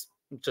his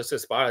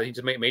spot. He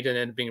just made it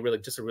end up being a really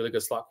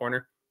good slot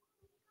corner.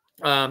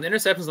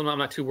 Interceptions, I'm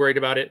not too worried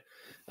about it.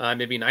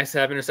 It'd be nice to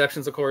have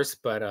interceptions, of course,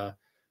 but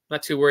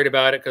not too worried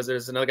about it, because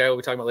there's another guy we'll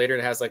be talking about later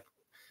that has like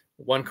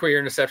one career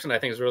interception I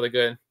think is really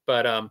good.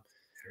 But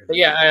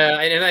yeah,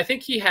 and I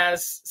think he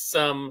has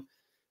some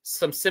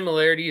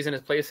similarities in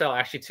his play style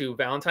actually to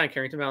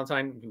Carrington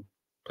Valentine, who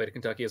played at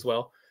Kentucky as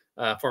well,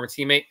 former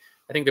teammate.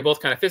 I think they're both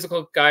kind of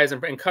physical guys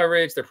in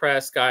coverage. They're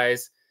press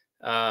guys.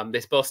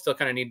 They both still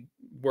kind of need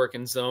work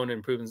in zone and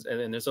improvements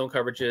in their zone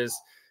coverages.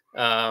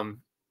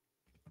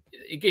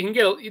 He can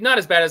get not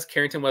as bad as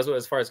Carrington was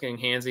as far as getting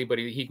handsy, but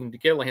he can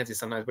get a little handsy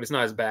sometimes, but it's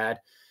not as bad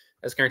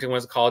as Carrington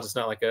was at college. It's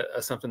not like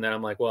a something that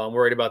I'm like, well, I'm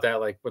worried about that,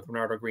 like with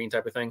Bernardo Green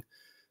type of thing.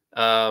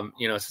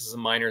 It's just a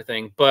minor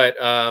thing, but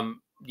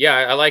yeah,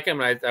 I like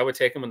him. And I would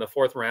take him in the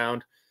 4th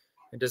round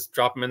and just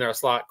drop him in there a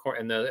slot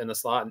in the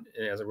slot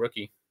as a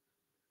rookie.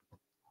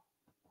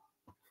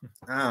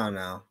 I don't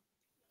know.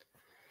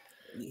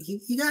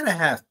 You gotta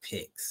have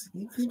picks.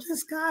 You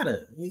just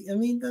gotta. I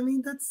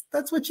mean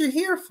that's what you're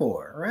here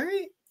for,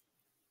 right?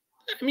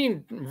 I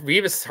mean,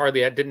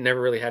 Revis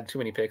never really had too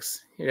many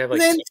picks. He'd have like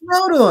then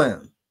throw to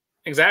him.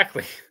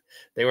 Exactly.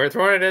 They were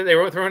throwing it. They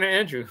were throwing at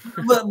Andrew.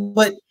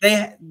 but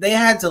they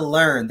had to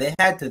learn. They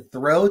had to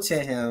throw to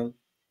him.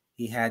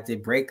 He had to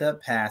break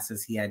up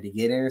passes. He had to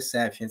get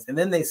interceptions, and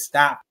then they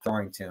stopped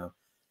throwing to him.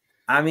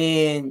 I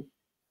mean,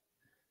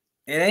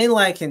 it ain't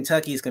like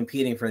Kentucky's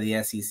competing for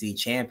the SEC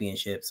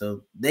championship,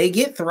 so they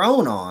get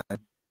thrown on.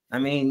 I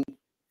mean,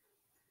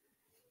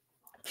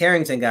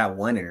 Carrington got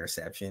 1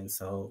 interception,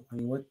 so I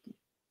mean,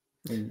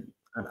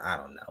 I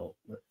don't know.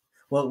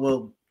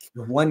 Well,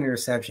 1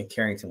 interception.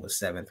 Carrington was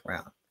 7th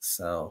round,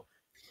 so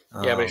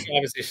yeah, but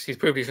obviously he's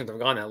proved he shouldn't have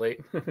gone that late.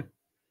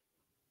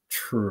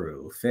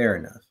 True, fair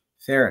enough,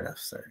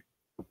 sir.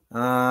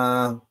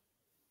 I'm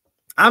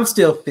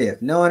still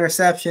 5th. No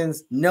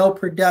interceptions, no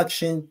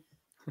production.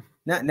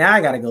 Now I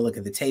got to go look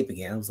at the tape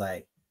again. I was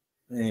like,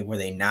 were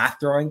they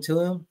not throwing to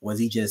him?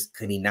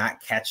 Could he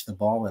not catch the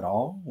ball at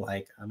all?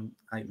 Like,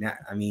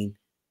 I mean,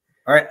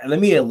 all right, let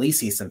me at least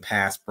see some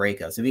pass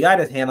breakups. If he got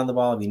his hand on the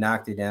ball, if he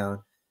knocked it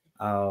down,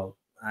 I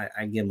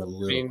give him a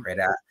little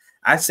credit.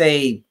 I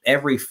say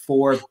every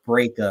 4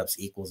 breakups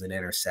equals an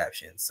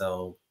interception.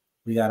 So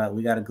we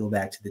gotta go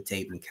back to the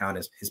tape and count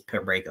his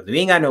breakups. If he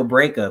ain't got no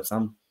breakups,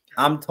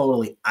 I'm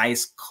totally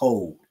ice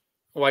cold.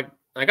 Well,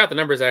 I got the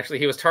numbers actually.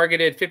 He was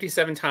targeted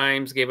 57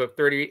 times, gave up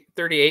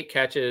 38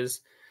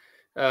 catches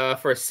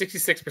for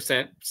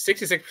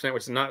 66%,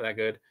 which is not that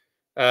good.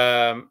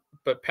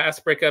 But pass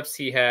breakups,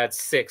 he had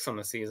 6 on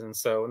the season,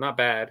 so not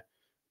bad,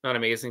 not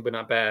amazing, but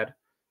not bad.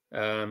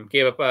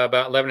 Gave up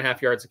about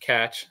 11.5 yards a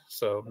catch,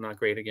 so not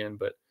great again.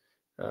 But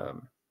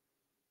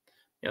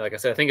yeah, like I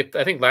said, I think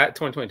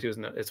 2022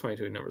 his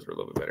 22 numbers were a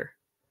little bit better.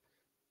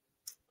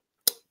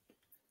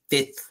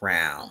 5th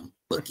round,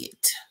 book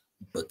it.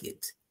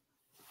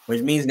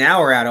 which means now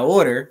we're out of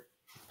order,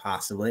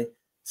 possibly.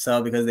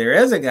 So because there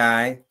is a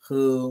guy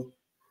who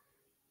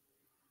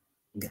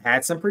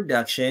had some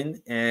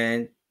production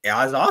and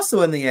is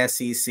also in the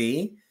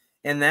SEC,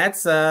 and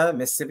that's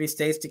Mississippi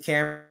State's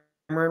DeCameron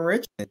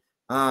Richmond.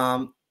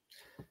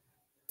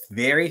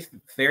 Very,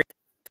 very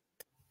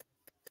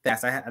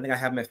fast. I think I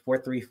have him at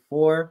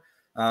 4.34.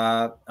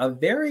 A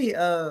very,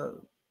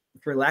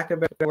 for lack of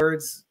better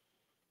words,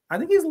 I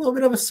think he's a little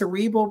bit of a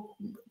cerebral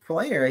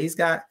player. He's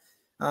got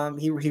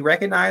he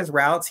recognized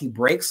routes, he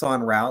breaks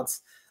on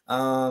routes.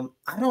 I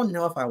don't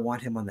know if I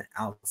want him on the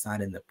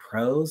outside in the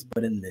pros,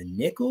 but in the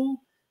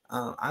nickel,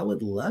 I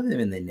would love him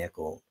in the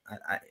nickel.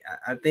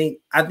 I think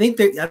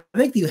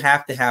you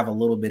have to have a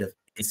little bit of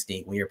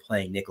instinct when you're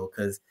playing nickel,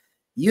 because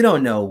you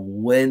don't know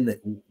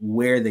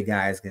where the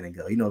guy is going to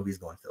go. You know if he's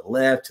going to the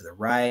left, to the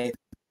right,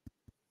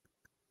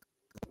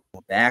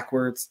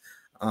 backwards.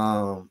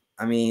 I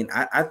mean,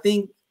 I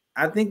think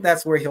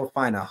that's where he'll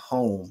find a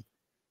home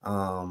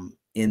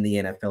in the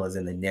NFL, is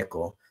in the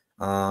nickel.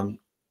 I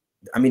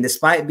mean,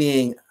 despite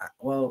being,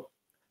 well,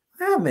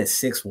 I have him at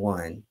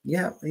 6'1".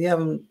 Yeah, you have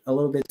him a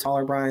little bit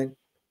taller, Brian?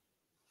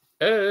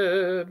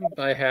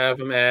 I have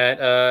him at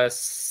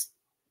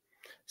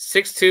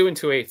 6'2" and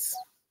 2/8.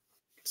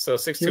 So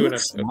 6'2" and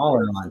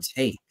smaller on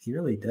tape. He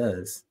really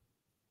does.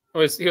 He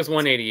was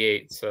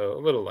 188, so a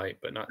little light,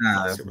 but not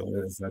super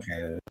light.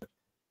 Okay.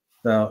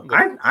 So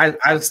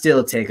I'd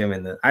still take him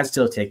in the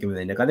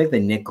nickel. I think the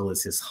nickel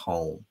is his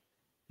home.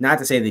 Not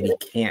to say that he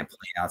can't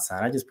play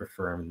outside. I just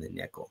prefer him in the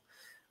nickel.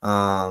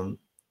 I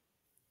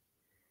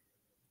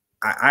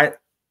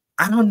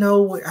don't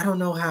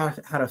know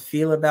how to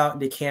feel about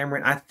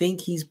DeCameron. I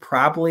think he's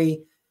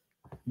probably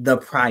the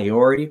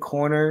priority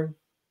corner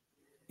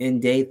in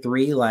day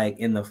 3, like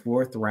in the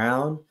 4th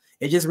round.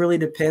 It just really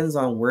depends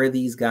on where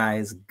these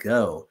guys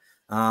go.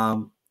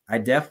 I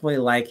definitely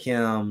like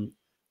him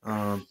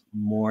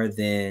more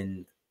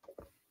than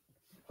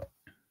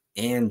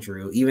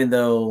Andrew, even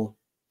though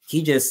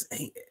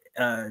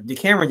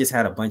DeCameron just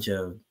had a bunch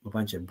of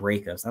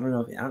breakups. I don't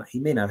know if he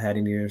may not have had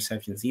any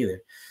interceptions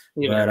either,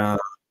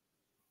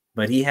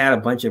 but he had a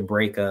bunch of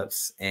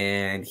breakups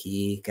and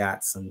he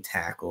got some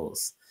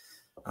tackles.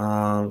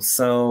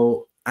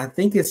 So I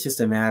think it's just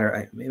a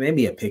matter,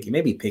 maybe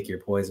pick your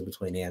poison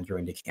between Andrew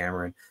and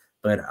DeCameron.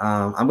 But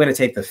I'm going to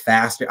take the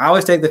faster. I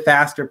always take the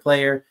faster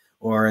player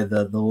or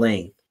the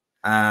length.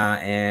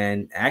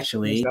 And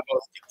actually,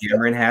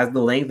 DeCameron has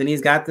the length and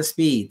he's got the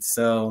speed.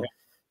 So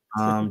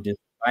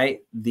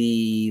despite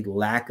the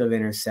lack of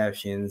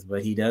interceptions,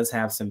 but he does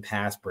have some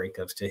pass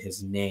breakups to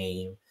his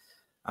name.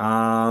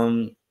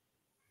 Yeah,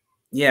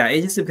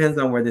 it just depends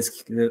on where this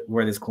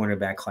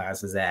cornerback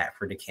class is at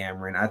for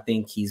DeCameron. I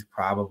think he's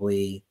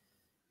probably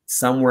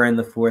somewhere in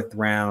the 4th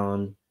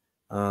round.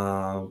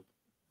 I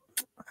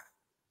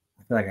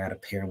feel like I got to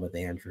pair him with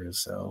Andrew,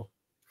 so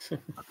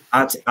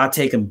I'll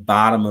take him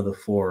bottom of the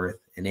 4th,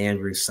 and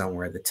Andrew's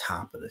somewhere at the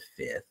top of the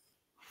 5th.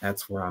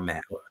 That's where I'm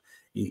at.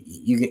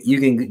 You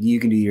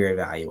can do your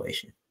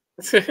evaluation.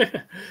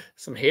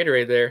 Some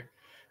haterade there.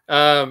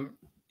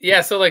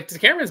 Yeah, so like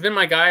DeCameron's been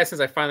my guy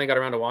since I finally got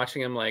around to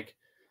watching him. Like,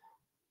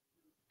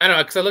 I don't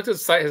know, because I looked at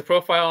his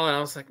profile and I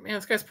was like, man,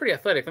 this guy's pretty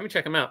athletic. Let me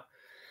check him out.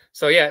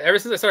 So yeah, ever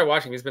since I started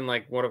watching, he's been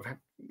like one of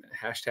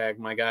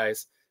 #my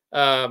guys.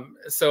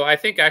 So I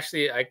think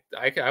actually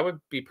I would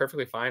be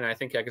perfectly fine. I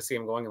think I could see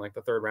him going in like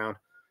the 3rd round.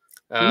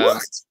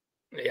 What?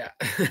 Yeah,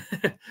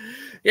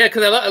 yeah,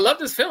 because I love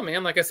this film,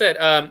 man. Like I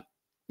said,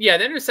 yeah,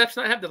 the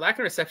interception the lack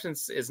of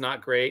interceptions is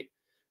not great,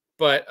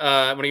 but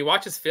when you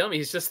watch his film,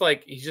 he's just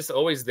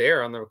always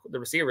there on the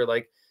receiver.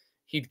 Like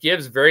he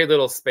gives very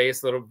little space,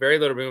 very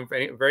little room,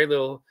 very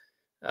little.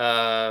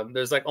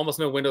 There's like almost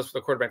no windows for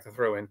the quarterback to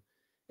throw in.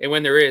 And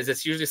when there is,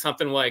 it's usually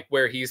something like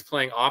where he's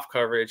playing off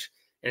coverage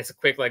and it's a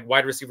quick like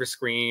wide receiver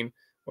screen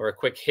or a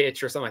quick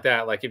hitch or something like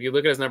that. Like if you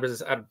look at his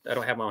numbers, I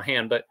don't have them on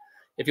hand, but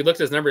if you look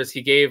at his numbers,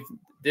 he gave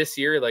this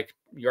year, like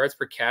yards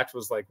per catch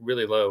was like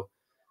really low.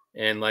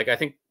 And like, I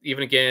think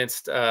even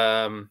against,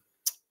 I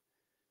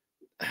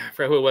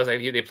forgot who it was,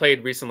 they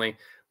played recently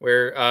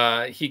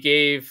where he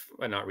gave,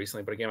 well, not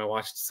recently, but a game I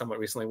watched somewhat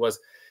recently was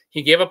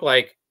he gave up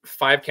like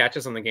 5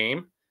 catches on the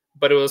game,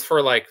 but it was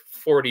for like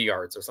 40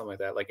 yards or something like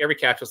that. Like every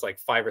catch was like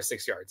 5 or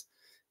 6 yards.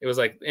 It was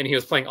like, and he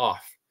was playing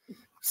off.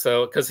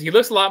 So, because he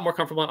looks a lot more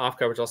comfortable in off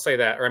coverage, I'll say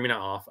that. Or I mean,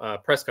 not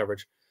off, press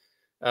coverage.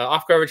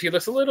 Off coverage, he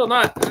looks a little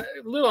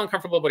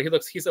uncomfortable, but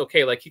he's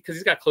okay. Like because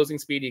he's got closing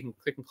speed, he can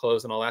click and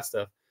close and all that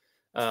stuff.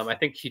 I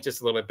think he's just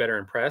a little bit better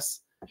in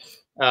press.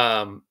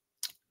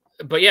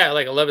 But yeah,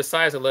 like I love his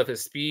size, I love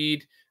his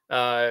speed.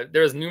 There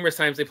was numerous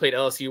times they played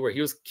LSU where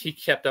he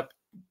kept up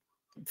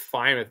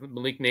fine with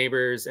Malik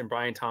Neighbors and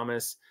Brian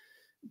Thomas.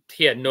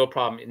 He had no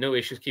problem, no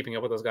issues keeping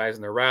up with those guys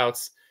in their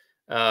routes.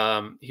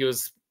 He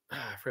was,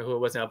 I forget who it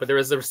was now, but there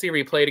was a receiver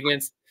he played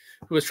against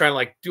who was trying to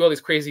like do all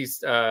these crazy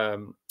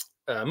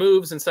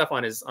moves and stuff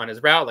on his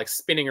route, like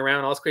spinning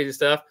around, all this crazy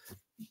stuff.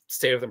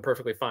 Stayed with him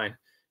perfectly fine.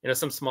 You know,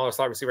 some smaller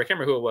slot receiver. I can't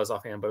remember who it was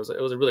offhand, but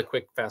it was a really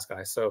quick, fast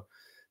guy. So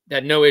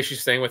had no issue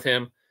staying with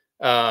him.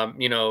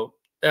 You know,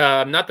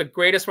 Not the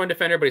greatest run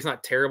defender, but he's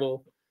not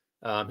terrible.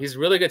 He's a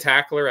really good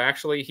tackler.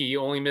 Actually, he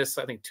only missed,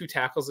 I think, 2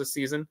 tackles this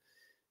season.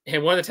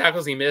 And one of the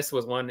tackles he missed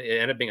was one, it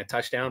ended up being a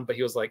touchdown, but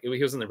he was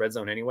in the red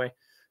zone anyway.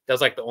 That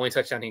was like the only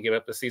touchdown he gave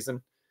up this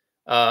season.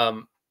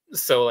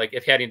 So like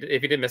if he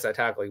didn't miss that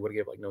tackle, he would have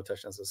given like no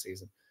touchdowns this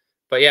season.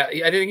 But yeah,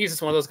 I think he's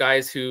just one of those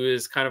guys who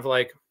is kind of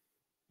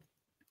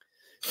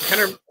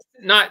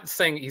not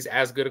saying he's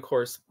as good, of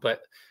course,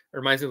 but it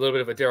reminds me a little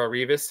bit of a Darrelle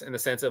Revis in the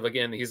sense of,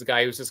 again, he's a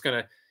guy who's just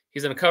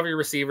he's going to cover your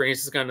receiver and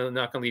he's just not going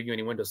to leave you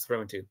any windows to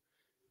throw into.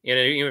 You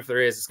know, even if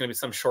there is, it's going to be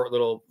some short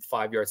little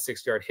 5-yard,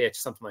 6-yard hitch,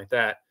 something like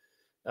that.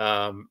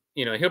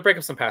 You know, he'll break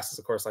up some passes,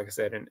 of course, like I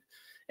said, and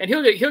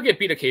he'll get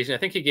beat occasionally. I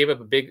think he gave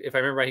up if I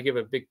remember right, he gave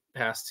a big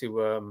pass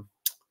to I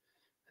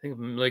think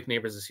Malik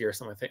Neighbors this year or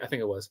something. I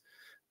think it was.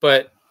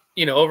 But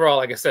you know, overall,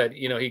 like I said,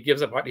 you know, he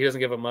doesn't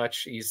give up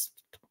much. He's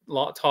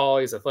tall,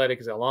 he's athletic,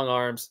 he's got long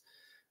arms.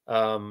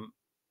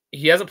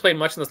 He hasn't played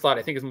much in the slot.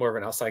 I think he's more of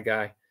an outside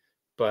guy.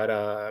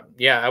 But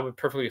yeah, I would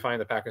perfectly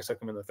find the Packers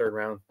took him in the 3rd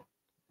round.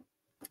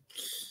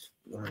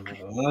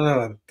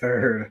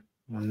 Third.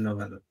 I don't know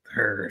about the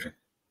 3rd.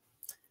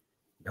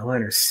 No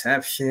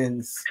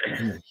interceptions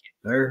in the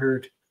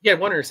 3rd. He had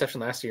 1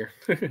 interception last year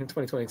in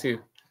 2022.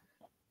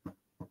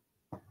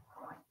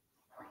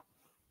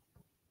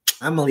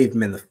 I'm gonna leave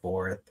him in the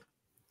 4th,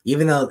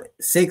 even though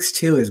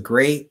 6'2" is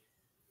great.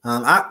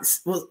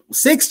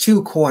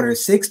 6'2"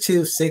 corners,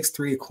 6'2",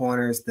 6'3"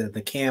 corners,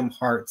 the Cam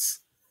Harts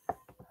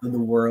of the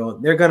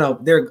world.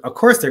 Of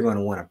course they're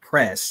gonna want to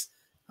press.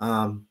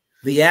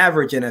 The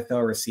average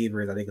NFL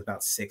receiver is, I think,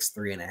 about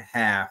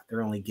 6'3.5".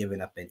 They're only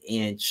giving up an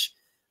inch.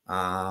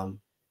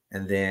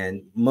 And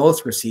then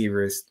most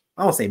receivers,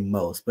 I won't say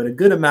most, but a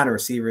good amount of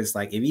receivers,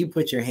 like if you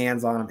put your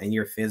hands on them and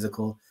you're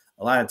physical,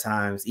 a lot of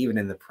times, even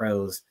in the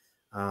pros,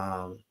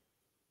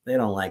 they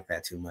don't like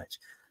that too much.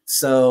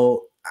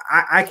 So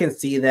I can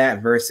see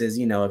that versus,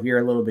 you know, if you're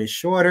a little bit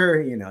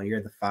shorter, you know,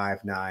 you're the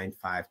 5'9",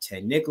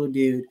 5'10" nickel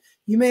dude,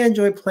 you may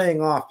enjoy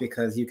playing off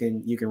because you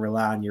can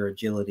rely on your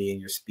agility and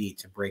your speed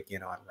to break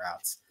in on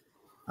routes.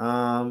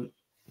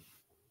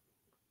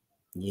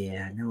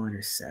 Yeah, no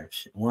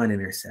interception. 1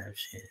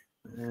 interception.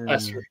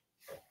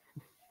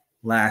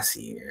 Last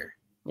year.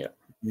 Yeah.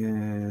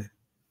 Yeah.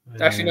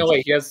 Actually, no,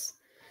 wait.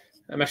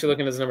 I'm actually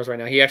looking at his numbers right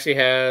now. He actually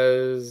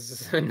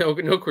has no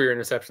career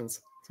interceptions.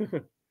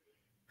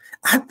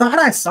 I thought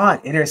I saw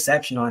an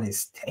interception on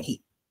his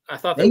tape. I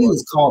thought maybe he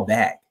was called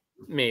back.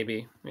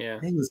 Maybe, yeah.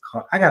 Maybe he was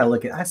called. I gotta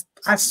look at.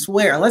 I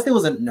swear, unless it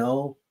was a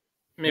no.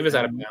 Maybe it was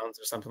out of bounds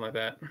or something like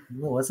that.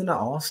 No, it wasn't an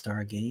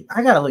all-star game.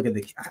 I gotta look at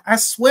I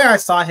swear I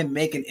saw him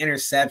make an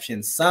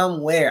interception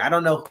somewhere. I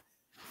don't know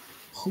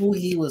who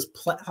he was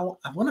playing.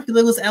 I wonder if it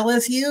was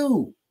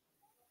LSU.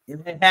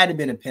 It had to have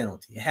been a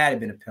penalty. It had to have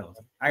been a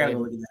penalty. I gotta go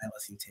look at the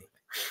LSU tape.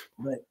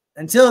 But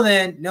until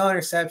then, no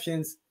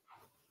interceptions.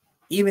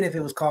 Even if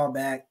it was called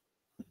back,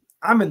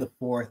 I'm in the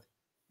 4th,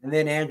 and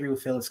then Andrew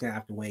Phillips gonna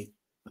have to wait.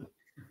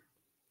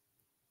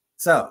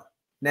 So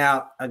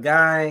now a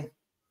guy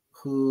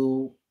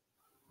who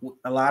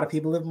a lot of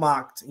people have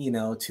mocked, you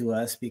know, to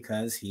us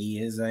because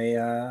he is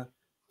a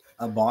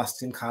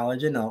Boston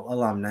College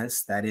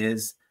alumnus. That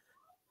is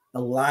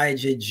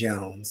Elijah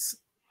Jones.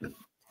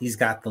 He's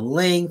got the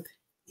length.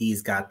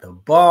 He's got the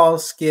ball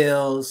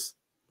skills.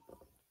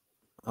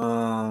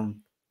 Brian's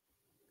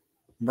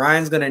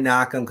gonna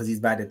knock him because he's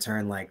about to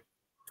turn like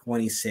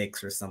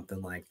 26 or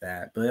something like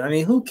that. But I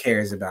mean, who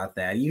cares about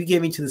that? You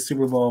get me to the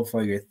Super Bowl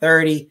before you're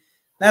 30.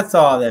 That's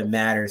all that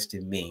matters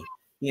to me.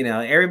 You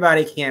know,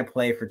 everybody can't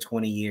play for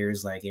 20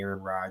 years like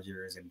Aaron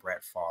Rodgers and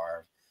Brett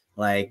Favre.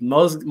 Like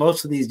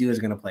most of these dudes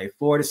are going to play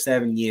 4 to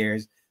 7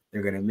 years.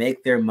 They're going to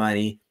make their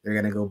money. They're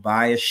going to go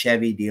buy a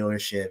Chevy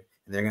dealership,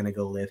 and they're going to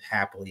go live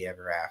happily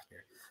ever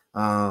after.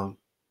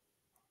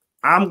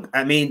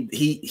 I mean,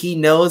 he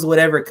knows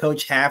whatever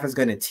Coach Half is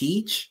going to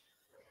teach.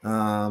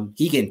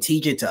 He can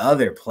teach it to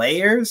other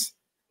players.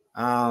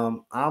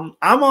 I'm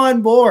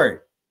on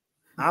board.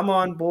 I'm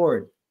on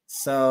board.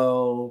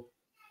 So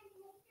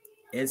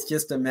it's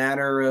just a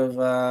matter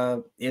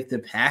of if the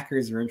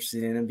Packers are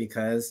interested in him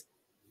because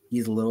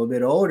he's a little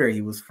bit older.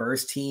 He was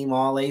first team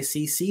All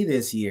ACC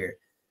this year.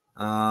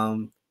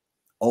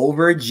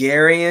 Over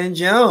Jerry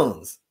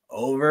Jones,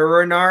 over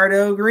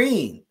Renardo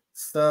Green.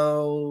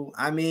 So,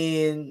 I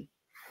mean,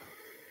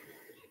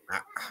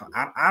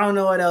 I don't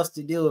know what else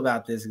to do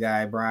about this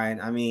guy,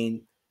 Brian. I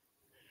mean,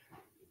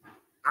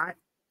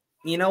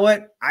 you know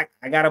what? I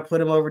got to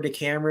put him over to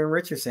Cameron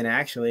Richardson,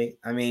 actually.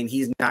 I mean,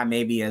 he's not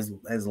maybe as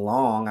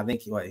long. I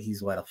think he's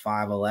a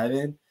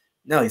 5'11"?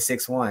 No, he's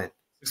 6'1".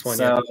 6'1",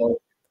 so,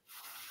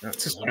 yeah.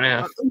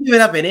 6'1.5". I'm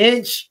giving up an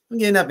inch.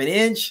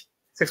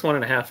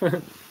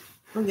 6'1.5".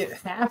 I'm getting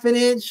half an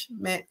inch.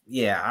 Man,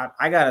 yeah,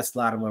 I got to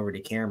slot him over to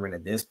Cameron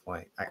at this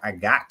point. I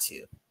got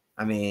to.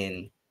 I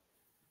mean,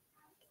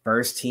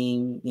 first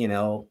team, you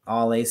know,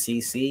 All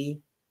ACC,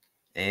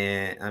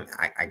 and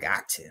I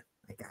got to.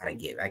 I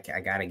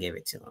gotta give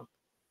it to him.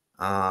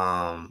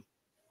 I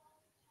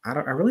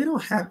really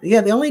don't have.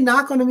 Yeah, the only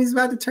knock on him, he's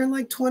about to turn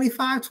like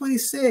 25,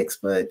 26,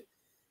 but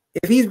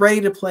if he's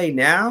ready to play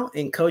now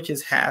in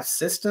coach's half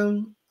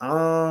system,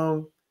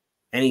 and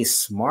he's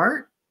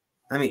smart,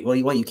 I mean, well,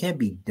 you can't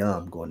be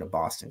dumb going to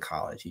Boston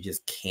College. You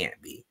just can't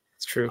be.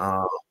 It's true.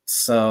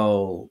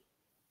 So,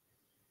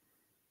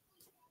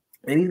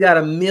 and he's got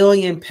a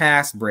million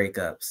pass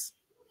breakups.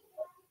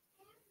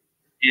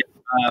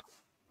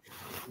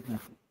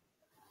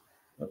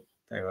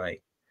 They're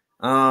like,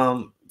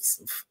 and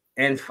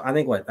I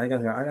think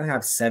I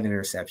have 7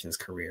 interceptions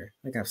career.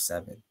 I think I have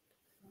 7.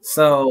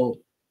 So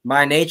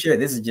by nature,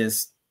 this is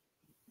just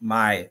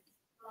my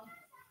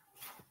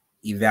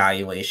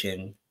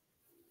evaluation.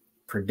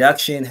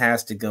 Production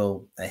has to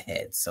go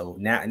ahead. So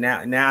now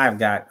I've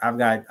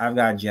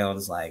got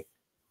Jones like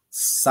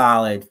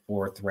solid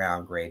 4th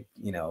round grade.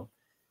 You know,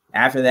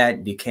 after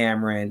that,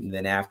 Decameron, and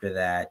then after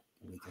that,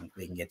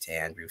 we can get to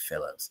Andrew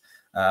Phillips.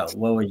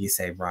 What would you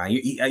say, Brian?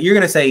 You're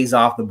gonna say he's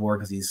off the board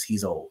because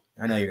he's old.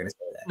 I know you're gonna say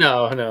that.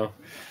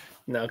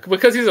 No,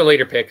 because he's a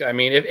later pick. I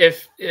mean,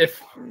 if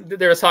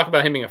there was talk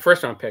about him being a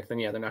 1st round pick, then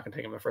yeah, they're not gonna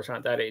take him a 1st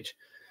round at that age.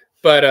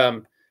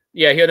 But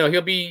yeah,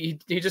 he'll be.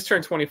 He just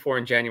turned 24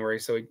 in January,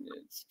 so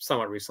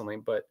somewhat recently.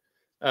 But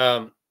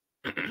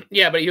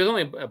yeah, but he was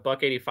only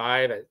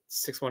 $185 at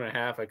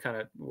 6'1.5". I kind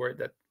of worried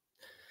that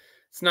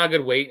it's not a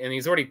good weight, and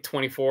he's already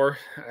 24.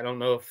 I don't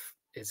know if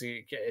does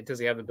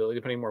he have the ability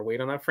to put any more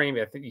weight on that frame.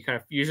 I think you kind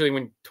of usually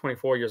when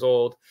 24 years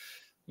old,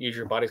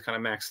 usually your body's kind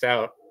of maxed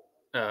out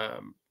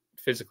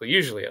physically,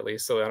 usually at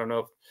least. So I don't know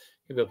if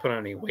he'll be able to put on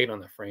any weight on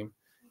the frame.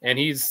 And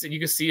you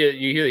can see it.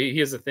 He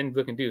is a thin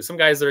looking dude. Some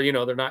guys are,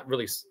 they're not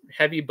really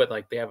heavy, but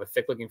like they have a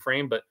thick looking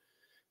frame. But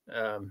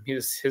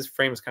his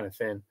frame is kind of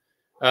thin.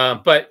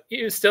 But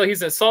he's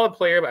a solid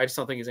player. But I just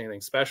don't think he's anything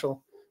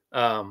special.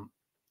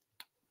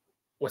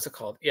 What's it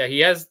called? Yeah, he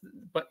has.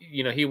 But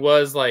he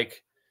was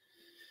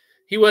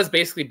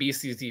basically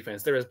BC's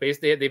defense. They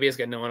basically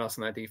got no one else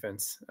in that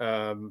defense.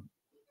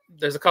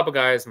 There's a couple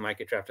guys might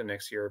get drafted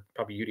next year,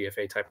 probably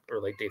UDFA type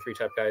or like day 3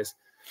 type guys,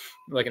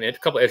 like a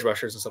couple edge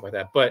rushers and stuff like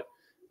that. But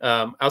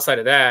outside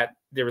of that,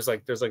 there's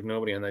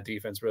nobody on that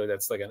defense really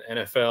that's like an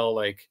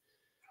NFL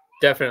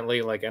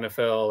definitely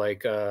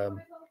NFL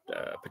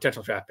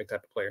potential draft pick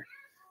type of player.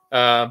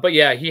 But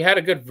yeah, he had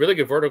a really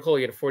good vertical.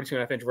 He had a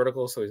 42.5-inch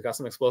vertical, so he's got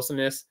some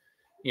explosiveness.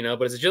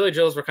 But his agility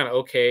drills were kind of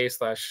okay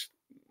 /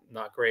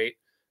 not great.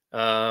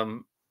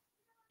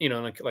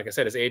 Like I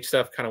said, his age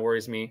stuff kind of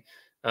worries me.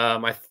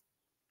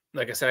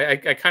 Like I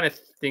said, I kind of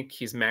think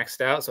he's maxed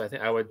out, so I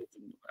think I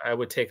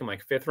would take him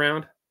like 5th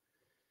round.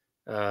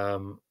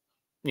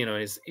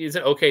 He's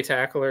an okay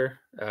tackler.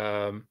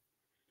 And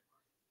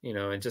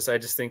I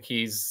just think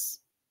he's,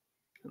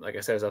 like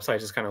I said, his upside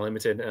is just kind of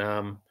limited.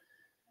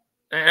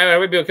 I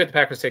would be okay with the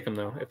Packers take him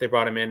though if they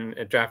brought him in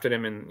and drafted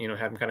him and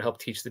have him kind of help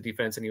teach the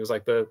defense, and he was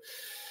like the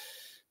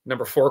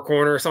number 4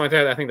 corner or something like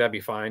that. I think that'd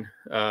be fine.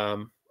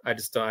 I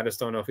just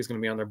don't know if he's going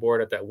to be on their board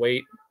at that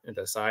weight, at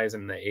that size,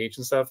 and the age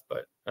and stuff.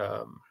 But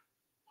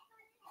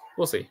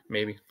we'll see.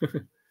 Maybe.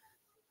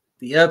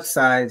 The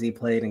upsides, he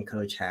played in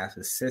Coach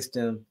Hass's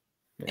system,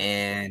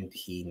 and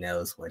he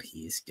knows what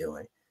he's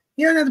doing.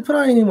 You don't have to put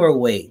on any more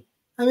weight.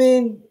 I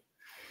mean,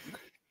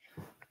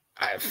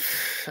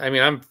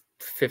 I'm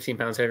 15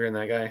 pounds heavier than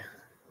that guy.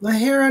 My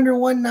hair under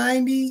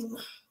 190,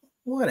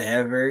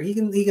 whatever. He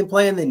can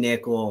play in the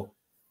nickel.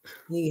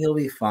 He'll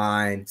be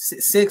fine.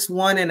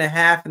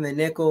 6'1.5" in the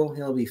nickel.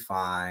 He'll be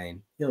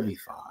fine. He'll be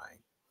fine.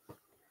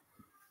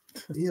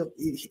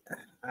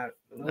 I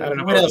don't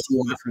know what else you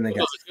want from the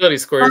guy.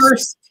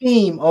 First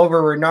team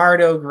over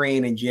Renardo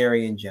Green and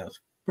Jerry and Jones.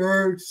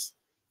 First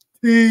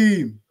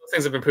team. Those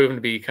things have been proven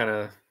to be kind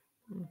of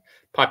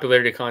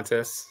popularity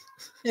contests.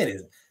 It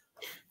is.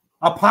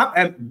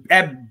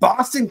 At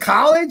Boston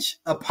College,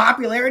 a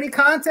popularity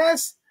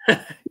contest.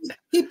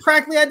 He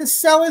practically had to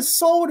sell his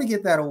soul to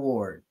get that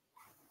award.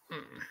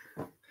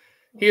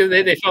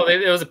 They felt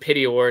it was a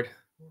pity award.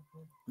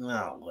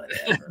 Oh,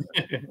 whatever.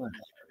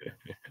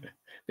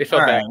 They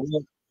felt bad.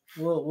 Right,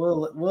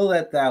 we'll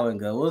let that one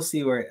go. We'll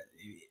see where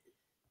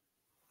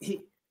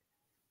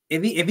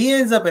if he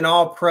ends up an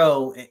All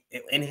Pro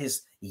in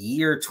his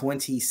year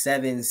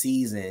 27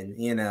 season,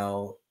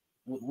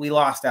 we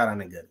lost out on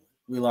a good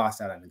one.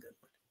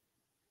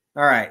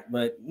 All right,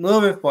 but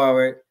moving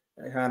forward,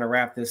 kind of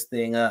wrap this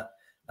thing up.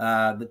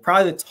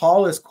 Probably the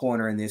tallest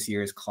corner in this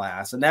year's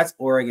class, and that's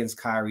Oregon's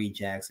Kyrie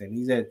Jackson.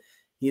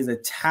 He's a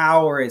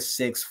tower at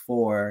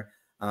 6'4".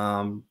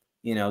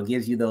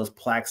 Gives you those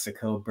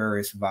Plaxico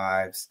Burris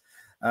vibes.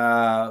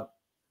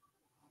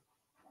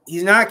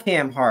 He's not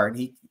Cam Hart.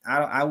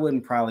 I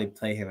wouldn't probably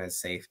play him as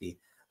safety.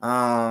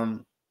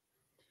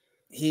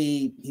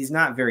 He's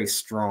not very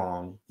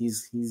strong.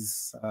 He's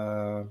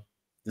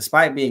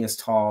despite being as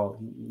tall,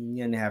 he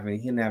didn't have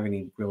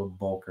any real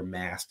bulk or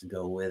mass to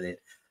go with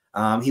it.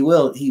 He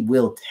will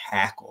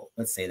tackle.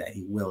 Let's say that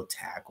he will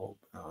tackle.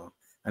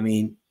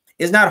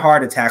 It's not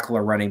hard to tackle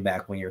a running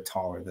back when you're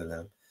taller than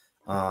them,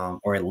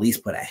 or at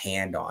least put a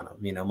hand on them.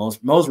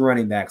 Most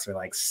running backs are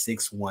like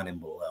 6'1" and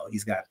below.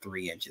 He's got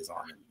 3 inches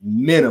on him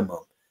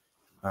minimum.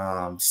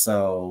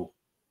 So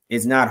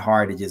it's not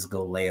hard to just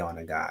go lay on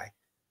a guy.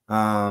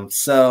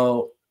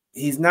 So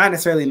he's not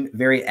necessarily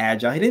very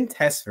agile. He didn't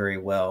test very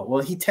well.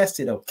 Well, he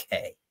tested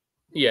okay.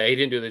 Yeah, he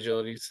didn't do the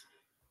agilities.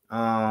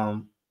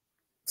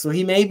 So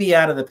he may be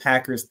out of the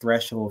Packers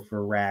threshold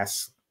for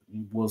RAS.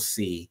 We'll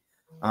see.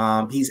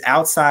 He's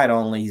outside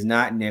only. He's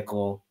not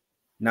nickel,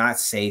 not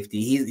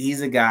safety.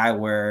 He's a guy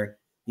where,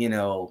 you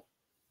know,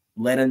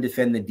 let him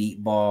defend the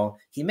deep ball.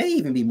 He may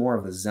even be more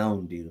of a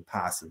zone dude,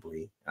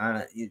 possibly.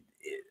 I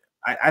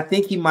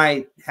think he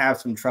might have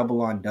some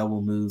trouble on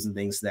double moves and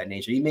things of that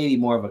nature. He may be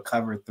more of a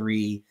cover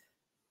 3,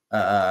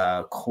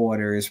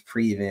 quarters,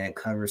 prevent,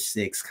 cover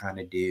 6 kind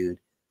of dude.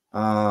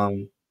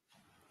 I'm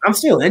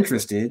still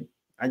interested.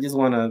 I just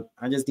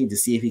need to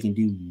see if he can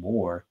do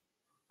more.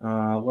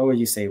 What would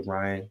you say,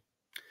 Ryan?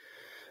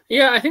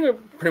 Yeah, I think we're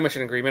pretty much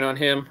in agreement on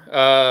him.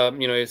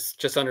 You know, he's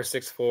just under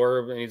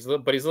 6'4", and he's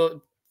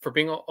for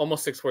being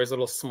almost 6'4", he's a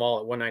little small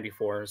at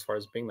 194 as far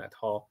as being that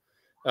tall.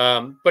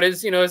 But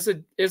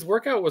his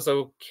workout was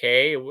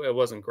okay. It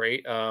wasn't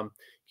great.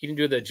 He didn't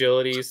do the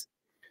agilities.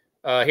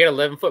 He had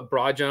 11-foot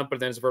broad jump, but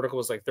then his vertical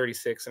was like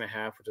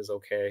 36.5, which is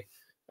okay.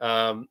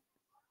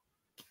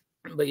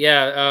 But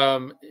yeah,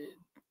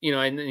 you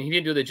know, and he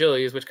didn't do the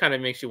agilities, which kind of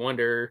makes you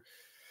wonder.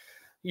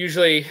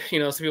 Usually, you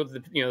know, some people,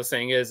 you know, the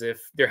saying is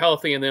if they're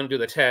healthy and they don't do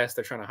the test,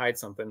 they're trying to hide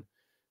something.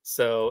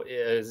 So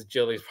his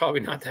agility is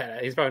probably not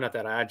that. He's probably not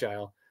that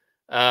agile.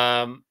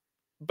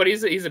 But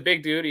he's a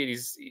big dude.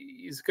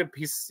 He's good.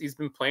 He's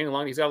been playing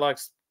along. He's got a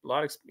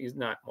lot of. He's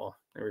not. Well,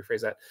 let me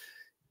rephrase that.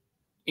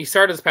 He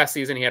started this past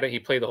season. He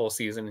played the whole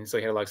season, and so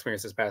he had a lot of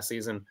experience this past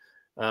season,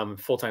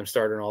 full-time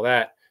starter and all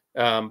that.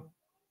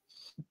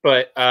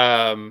 But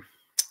how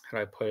do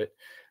I put it?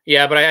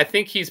 Yeah, but I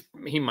think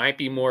he might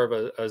be more of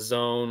a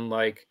zone,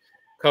 like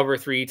cover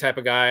 3 type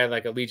of guy,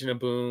 like a Legion of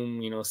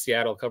Boom, you know,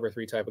 Seattle cover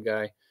 3 type of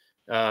guy.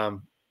 I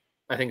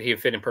think he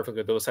would fit in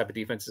perfectly with those type of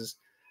defenses.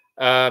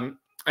 I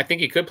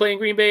think he could play in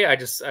Green Bay.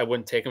 I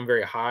wouldn't take him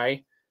very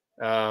high.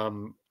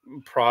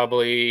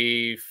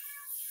 Probably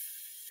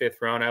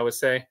 5th round, I would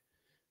say.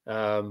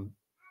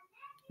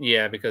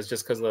 Yeah, because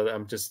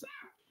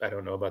I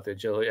don't know about the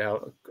agility. I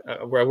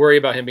worry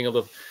about him being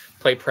able to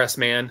play press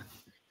man.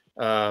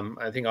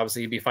 I think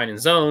obviously he'd be fine in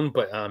zone,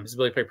 but his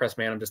ability to play press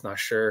man, I'm just not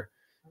sure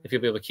if he'll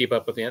be able to keep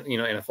up with the, you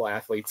know, NFL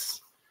athletes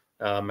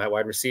at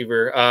wide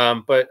receiver.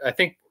 But I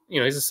think, you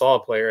know, he's a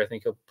solid player. I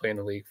think he'll play in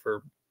the league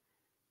for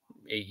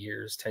 8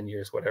 years, 10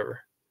 years,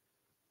 whatever.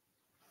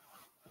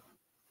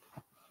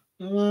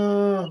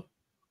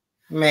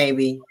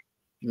 Maybe.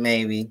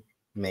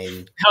 As long as he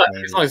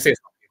says something,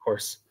 of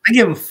course. I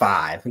give him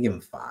 5.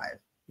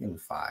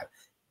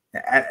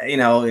 You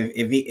know,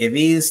 if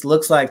he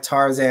looks like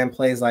Tarzan,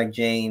 plays like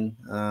Jane,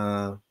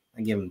 I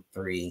give him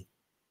 3.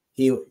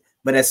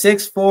 But at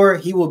 6'4",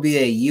 he will be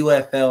a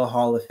UFL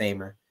Hall of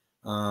Famer.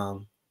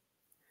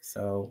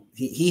 So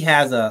he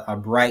has a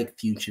bright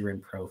future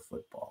in pro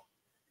football,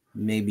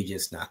 maybe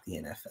just not the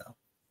NFL.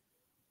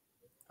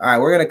 All right,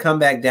 we're gonna come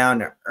back down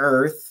to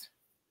earth,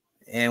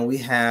 and we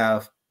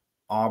have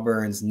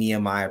Auburn's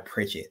Nehemiah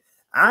Pritchett.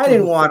 I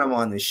didn't want him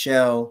on the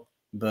show,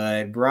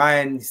 but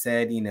Brian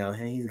said, you know,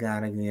 hey, he's got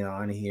to get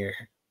on here.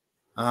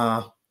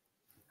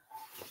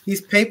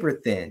 He's paper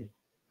thin.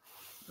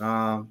 He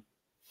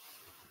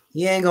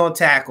ain't gonna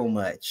tackle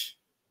much.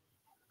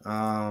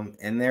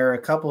 And there are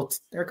a couple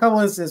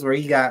instances where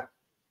he got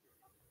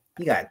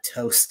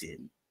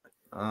toasted.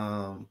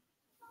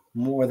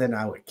 More than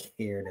I would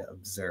care to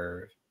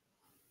observe.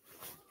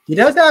 He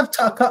does have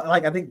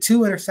I think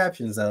 2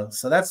 interceptions though,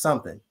 so that's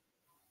something.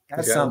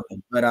 That's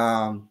something.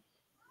 But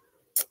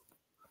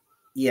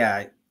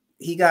yeah,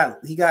 he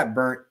got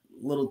burnt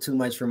a little too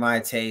much for my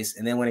taste.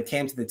 And then when it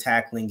came to the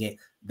tackling game,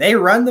 they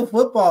run the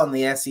football in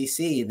the SEC.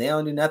 They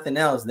don't do nothing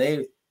else.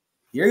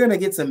 You're gonna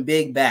get some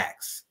big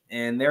backs.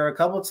 And there were a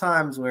couple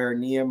times where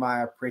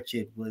Nehemiah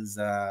Pritchett was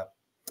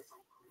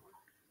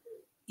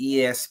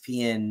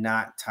ESPN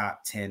not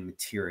top 10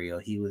 material.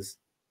 He was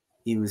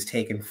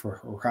taken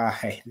for a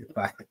ride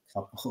by a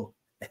couple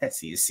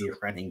SEC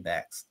running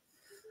backs.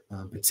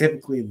 But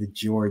typically the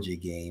Georgia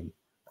game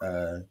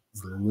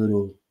is a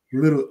little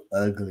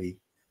ugly.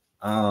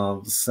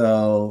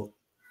 So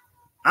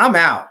I'm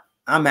out.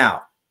 I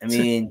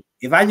mean,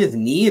 if I just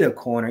need a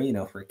corner, you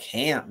know, for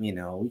camp, you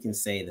know, we can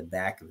say the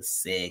back of the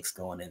 6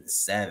 going into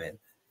 7.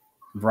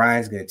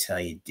 Brian's going to tell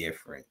you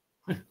different.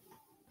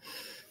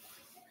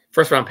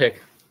 1st round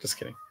pick. Just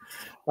kidding.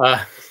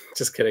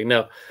 Just kidding.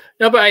 No,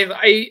 but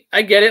I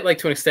get it, like,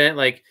 to an extent.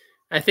 Like,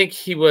 I think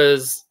he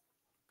was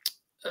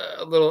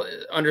a little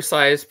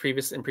undersized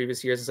in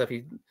previous years and stuff.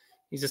 He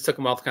just took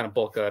him off to kind of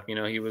bulk up. You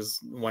know, he was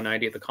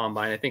 190 at the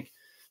combine. I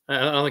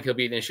don't think he'll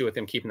be an issue with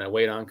him keeping that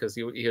weight on, because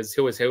he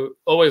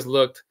always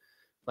looked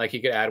like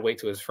he could add weight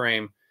to his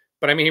frame.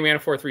 But I mean, he ran a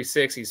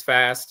 4.36. He's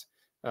fast.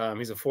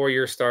 He's a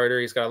 4-year starter.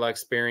 He's got a lot of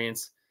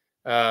experience.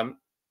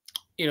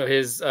 You know,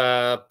 his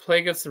play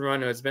against the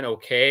run has been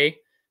okay,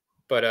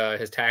 but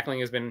his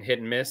tackling has been hit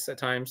and miss at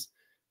times.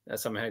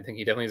 That's something I think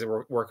he definitely needs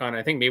to work on.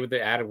 I think maybe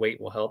the added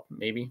weight will help,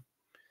 maybe.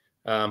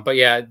 But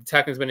yeah,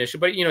 tackling's been an issue.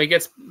 But, you know, he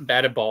gets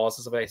batted balls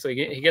and stuff like that, so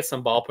he gets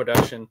some ball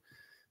production.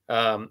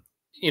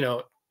 You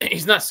know,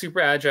 he's not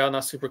super agile,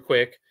 not super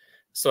quick.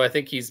 So I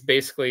think he's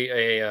basically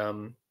a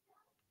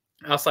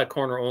outside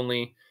corner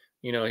only.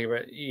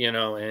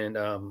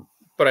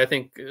 But I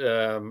think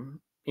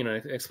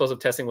explosive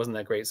testing wasn't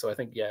that great. So I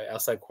think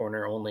outside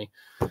corner only.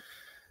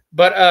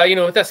 But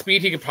with that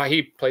speed, he could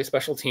probably play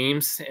special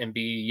teams and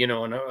be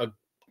a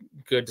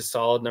good to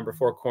solid number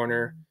 4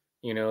 corner.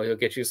 He'll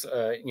get you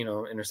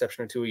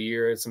interception or 2 a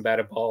year, some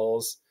batted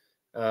balls.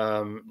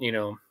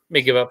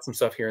 May give up some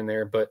stuff here and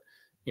there, but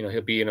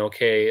he'll be an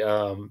okay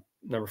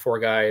number 4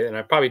 guy, and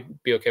I'd probably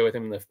be okay with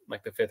him in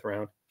the 5th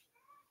round.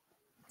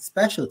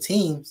 Special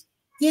teams,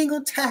 he ain't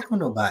gonna tackle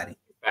nobody.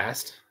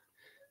 Fast.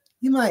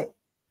 He might,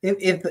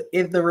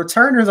 if the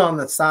returner's on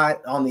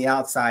the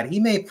outside, he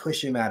may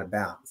push him out of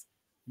bounds.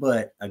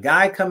 But a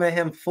guy coming at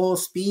him full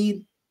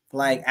speed,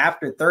 like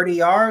after 30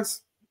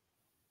 yards,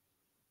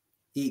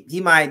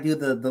 he might do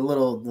the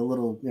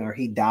little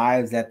he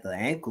dives at the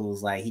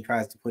ankles, like he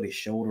tries to put his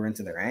shoulder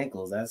into their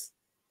ankles. That's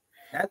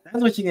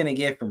what you're gonna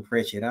get from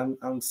Pritchett.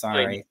 I'm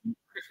sorry.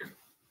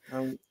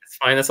 It's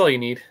fine. That's all you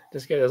need.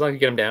 Just as long as you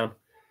get him down.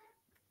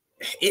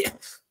 He's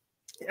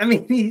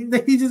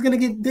just gonna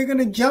get. They're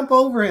gonna jump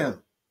over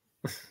him.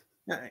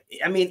 I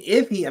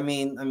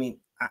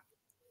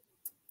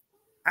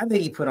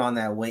think he put on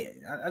that weight.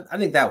 I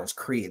think that was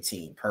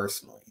creatine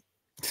personally,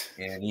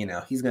 and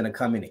he's gonna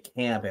come into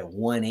camp at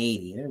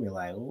 180. They'll be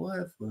like,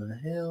 "What the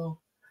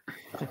hell?"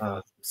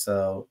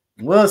 So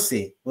we'll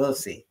see. We'll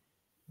see.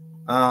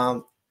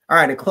 All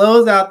right, to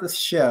close out the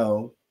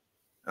show,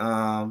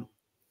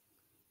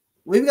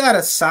 we've got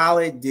a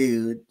solid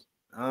dude,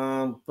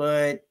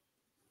 but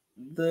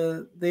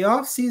the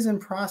off-season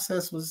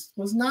process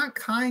was not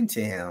kind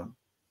to him,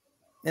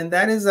 and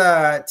that is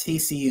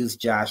TCU's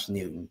Josh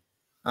Newton.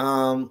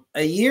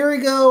 A year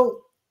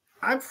ago,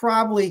 I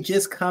probably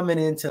just coming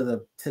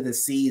into the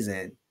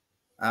season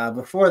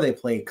before they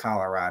played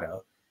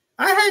Colorado,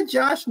 I had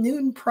Josh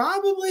Newton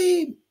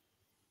probably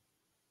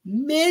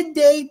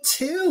midday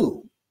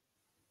 2.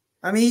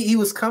 I mean, he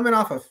was coming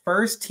off a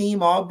first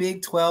team All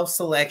Big 12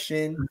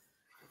 selection.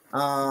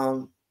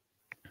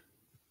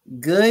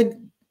 Good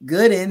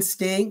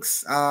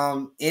instincts,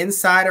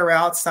 inside or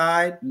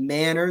outside,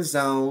 man or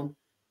zone.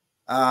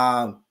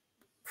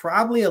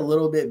 Probably a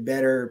little bit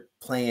better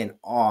playing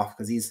off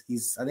because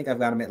he's I think I've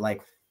got him at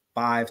like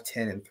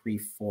 5'10" and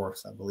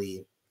 3/4, I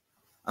believe.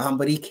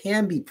 But he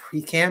can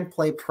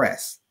play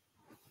press.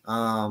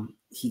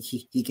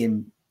 He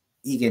can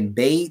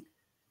bait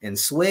and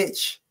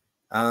switch.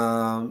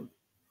 I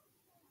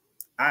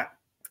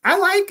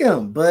like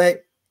him,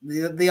 but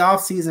the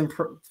offseason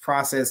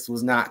process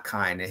was not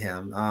kind to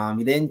him.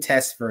 He didn't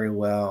test very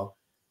well.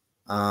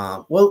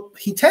 Well,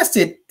 he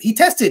tested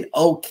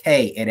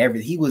okay at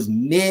everything. He was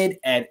mid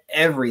at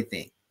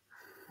everything.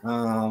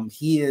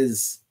 He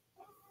is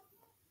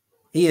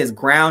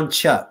ground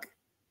chuck.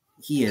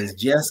 He is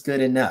just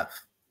good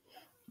enough.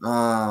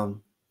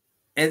 And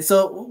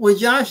so with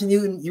Josh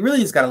Newton, you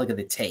really just got to look at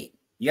the tape.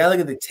 You got to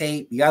look at the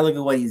tape. You got to look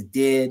at what he's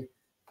did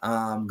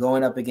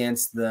going up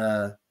against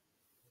the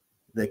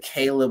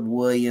Caleb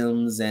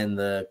Williams and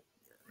the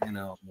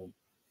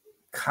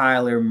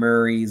Kyler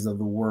Murrays of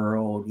the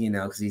world,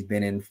 because he's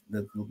been in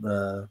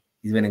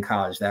he's been in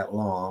college that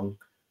long.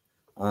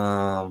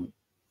 And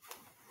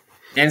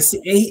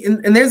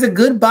there's a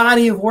good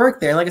body of work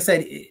there. Like I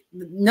said,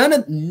 none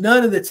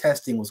of the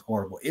testing was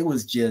horrible. It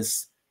was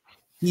just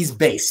he's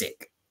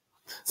basic.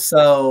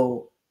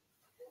 So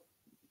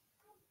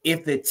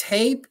if the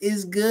tape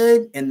is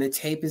good, and the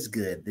tape is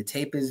good, the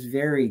tape is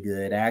very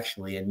good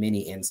actually in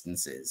many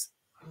instances.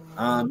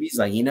 He's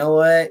like, you know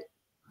what?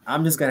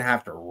 I'm just gonna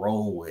have to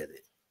roll with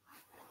it.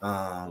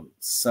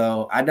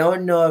 So I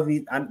don't know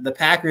if the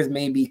Packers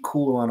may be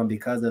cool on him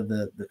because of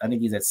the I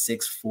think he's at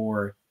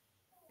 6'4"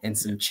 and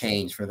some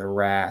change for the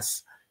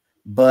RAS.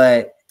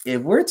 But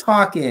if we're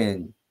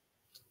talking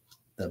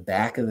the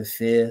back of the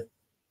 5th,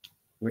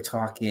 we're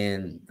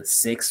talking the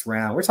 6th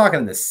round, we're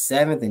talking the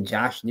 7th, and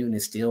Josh Newton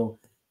is still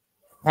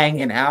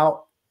hanging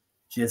out,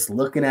 just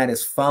looking at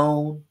his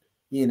phone,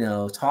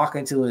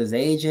 talking to his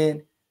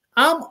agent.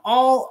 I'm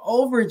all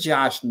over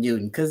Josh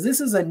Newton because this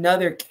is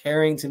another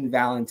Carrington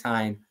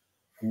Valentine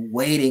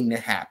waiting to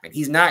happen.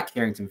 He's not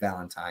Carrington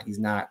Valentine.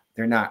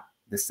 They're not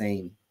the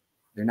same.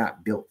 They're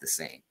not built the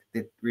same.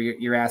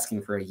 You're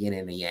asking for a yin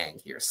and a yang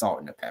here, salt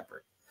and a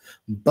pepper.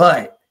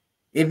 But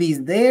if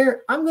he's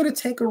there, I'm going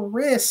to take a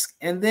risk.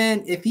 And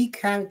then if he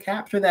can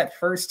capture that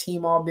first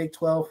team All Big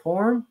 12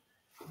 form,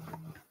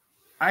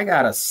 I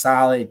got a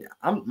solid.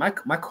 My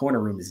corner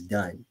room is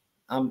done.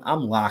 I'm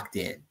locked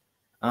in.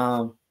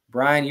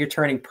 Brian, you're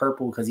turning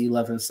purple because you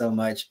love him so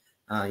much.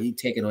 You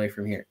take it away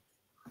from here.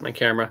 My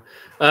camera.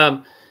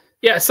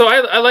 So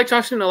I like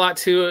Josh Newton a lot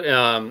too.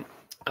 I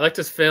liked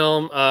his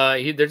film.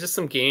 There's just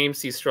some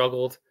games he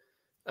struggled.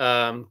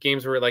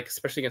 Games where, like,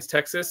 especially against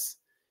Texas,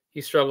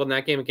 he struggled in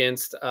that game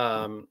against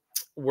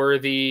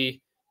Worthy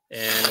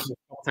and a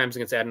couple times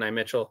against Adonai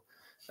Mitchell.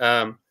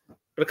 But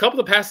a couple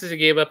of the passes he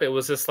gave up, it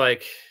was just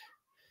like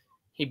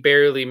he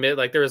barely made.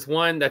 Like there was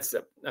one I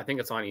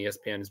think it's on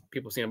ESPN.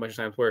 People have seen it a bunch of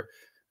times where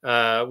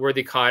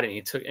Worthy caught and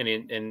he took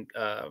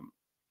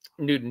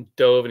Newton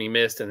dove and he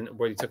missed, and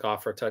Worthy took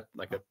off for a touch,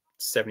 like a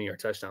 70-yard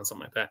touchdown,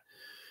 something like that.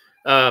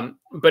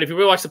 But if you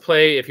really watch the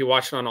play, if you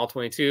watch it on all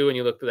 22 and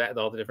you look at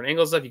all the different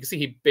angles stuff, you can see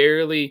he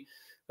barely,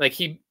 like,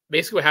 he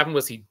basically, what happened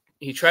was he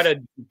tried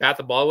to bat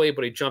the ball away,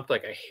 but he jumped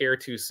like a hair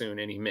too soon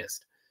and he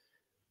missed.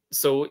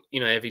 So,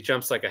 if he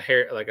jumps like a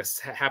hair, like a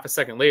half a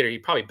second later, he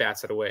probably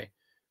bats it away,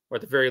 or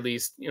at the very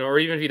least, or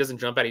even if he doesn't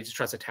jump at it, he just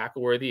tries to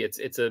tackle Worthy.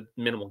 It's a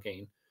minimal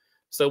gain.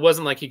 So it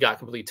wasn't like he got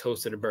completely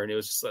toasted and burned. It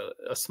was just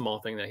a small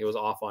thing that he was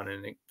off on,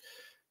 and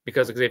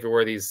because Xavier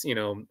Worthy's,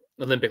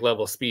 Olympic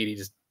level speed, he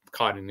just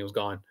caught it and he was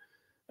gone.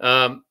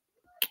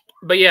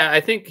 But yeah, I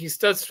think he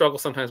does struggle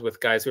sometimes with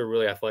guys who are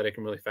really athletic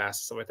and really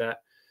fast and stuff like that.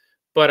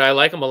 But I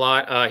like him a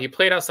lot. He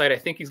played outside. I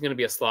think he's going to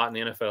be a slot in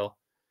the NFL,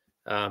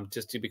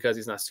 because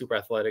he's not super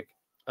athletic.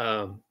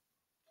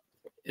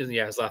 His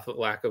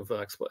lack of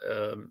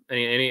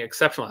any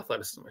exceptional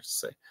athleticism, I should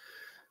say.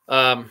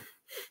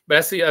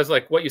 But I was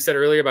like what you said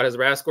earlier about his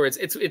RAS score.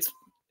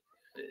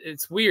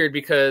 It's weird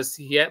because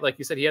he had, like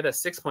you said, he had that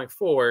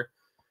 6.4,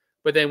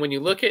 but then when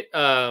you look at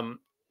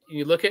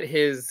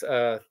his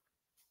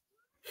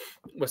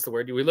what's the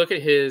word? We look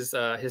at his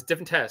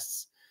different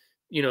tests.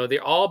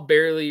 They're all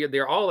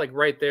like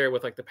right there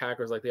with like the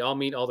Packers. Like they all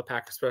meet all the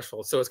Packers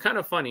thresholds. So it's kind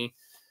of funny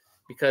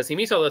because he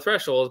meets all the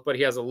thresholds, but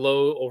he has a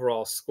low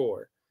overall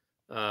score.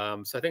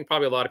 So I think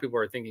probably a lot of people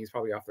are thinking he's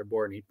probably off their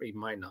board, and he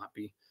might not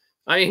be.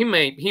 I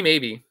mean, he may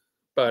be,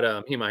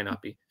 but he might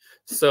not be.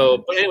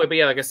 So, but anyway,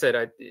 yeah, like I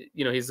said,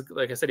 he's,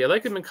 like I said, I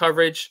like him in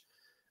coverage.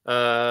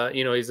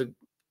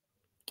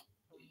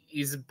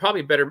 He's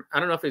probably better. I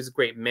don't know if he's a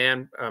great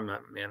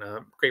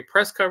great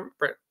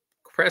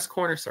press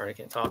corner. Sorry, I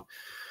can't talk.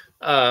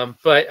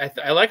 But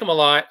I like him a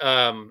lot.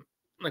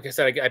 Like I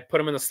said, I put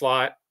him in the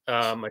slot.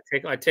 I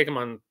take him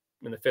in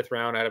the 5th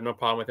round. I have no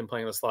problem with him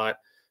playing in the slot.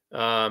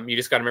 You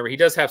just got to remember he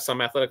does have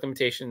some athletic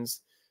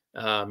limitations.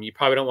 You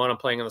probably don't want him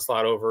playing in the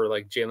slot over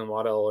like Jalen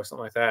Waddell or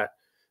something like that.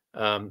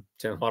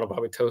 Jalen Waddell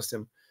probably toast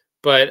him.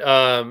 But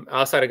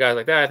outside of guys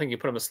like that, I think you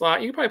put him in the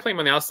slot. You can probably play him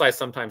on the outside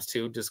sometimes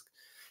too, just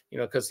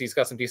because he's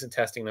got some decent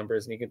testing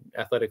numbers and he can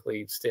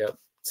athletically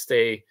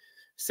stay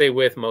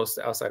with most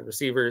outside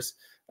receivers.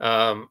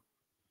 But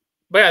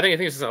yeah, I think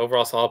he's an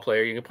overall solid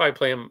player. You can probably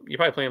play him. You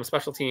probably play him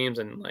special teams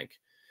and like,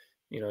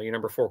 your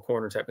number 4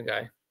 corner type of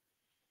guy.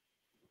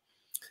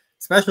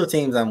 Special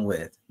teams, I'm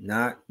with,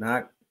 not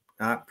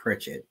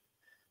Pritchett.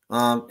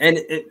 And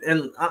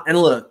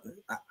look,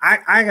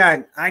 I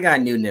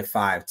got Newton at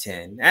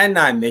 5'10", and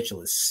Nye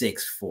Mitchell is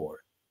 6'4".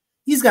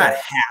 He's got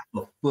half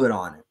a foot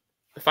on him.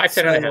 5'10"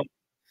 and a half.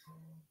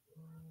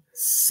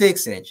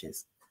 6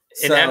 inches.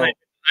 And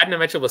Adnan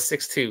Mitchell was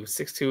 6'2",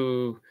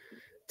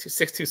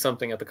 6'2"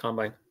 something at the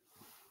combine.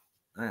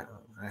 I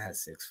had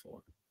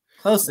 6'4".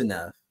 Close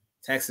enough.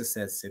 Texas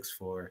said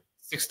 6'4".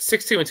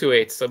 6'2" and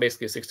 2/8, so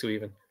basically a 6'2"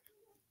 even.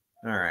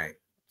 All right.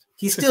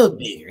 He's still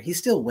bigger. He's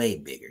still way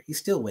bigger.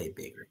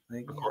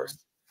 Like, of course.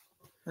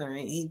 All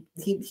right.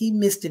 He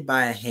missed it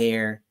by a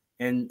hair.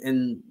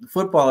 And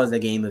football is a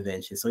game of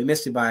inches. So he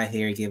missed it by a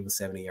hair. He gave him a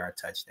 70-yard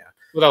touchdown.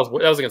 Well,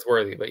 that was against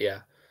Worthy, but yeah.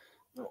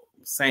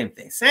 Same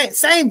thing.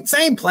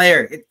 Same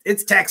player.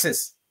 It's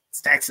Texas.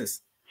 It's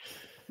Texas.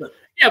 Look.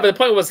 Yeah, but the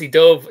point was he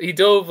dove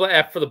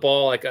for the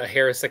ball like a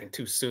hair a second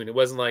too soon. It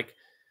wasn't like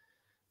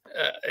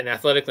an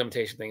athletic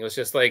limitation thing. It was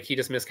just like he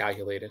just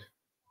miscalculated.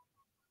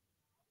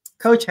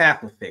 Coach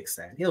Half will fix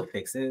that. He'll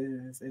fix it.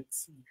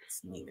 It's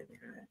needed.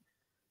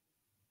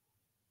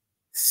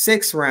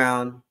 6th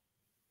round,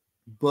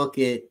 book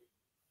it.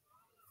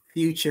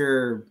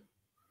 Future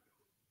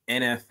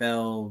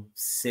NFL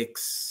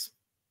 6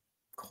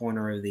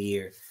 corner of the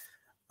year.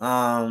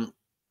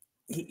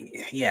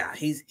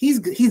 He's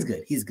good.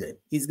 He's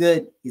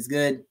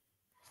good.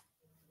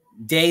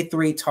 Day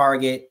 3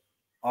 target,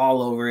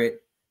 all over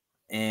it,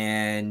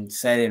 and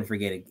set it and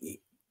forget it.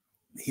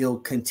 He'll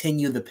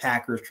continue the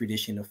Packers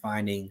tradition of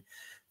finding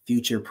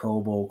future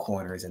Pro Bowl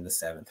corners in the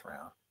 7th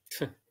round.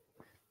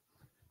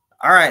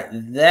 All right,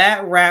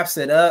 that wraps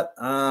it up.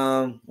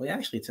 We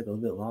actually took a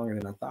little bit longer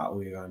than I thought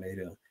we were going to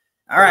do.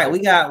 All right,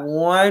 we got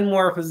one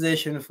more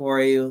position for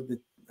you.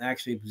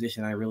 Actually, a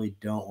position I really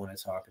don't want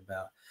to talk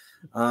about.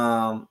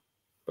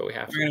 But we're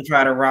going to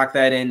try to rock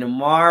that in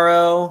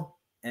tomorrow,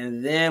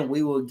 and then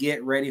we will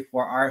get ready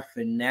for our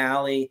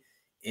finale.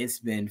 It's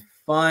been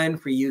fun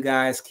for you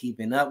guys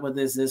keeping up with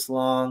us this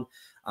long.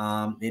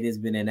 It has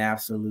been an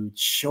absolute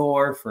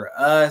chore for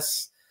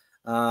us,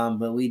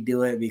 but we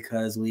do it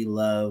because we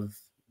love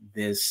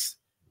this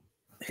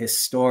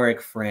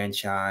historic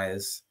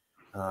franchise,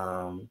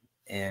 and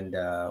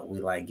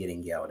we like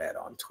getting yelled at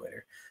on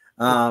Twitter.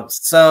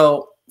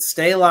 So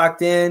stay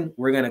locked in.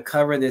 We're going to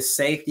cover this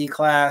safety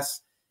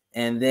class,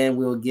 and then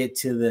we'll get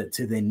to the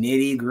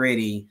nitty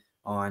gritty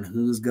on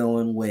who's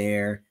going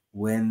where,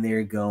 when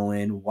they're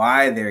going,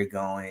 why they're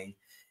going,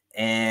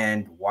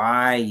 and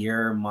why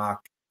your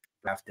mock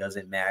draft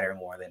doesn't matter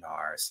more than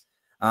ours.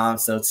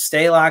 So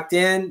stay locked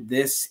in.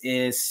 This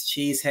is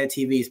Cheesehead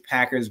TV's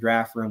Packers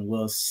Draft Room.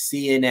 We'll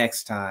see you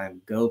next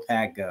time. Go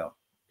Pack, go.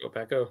 Go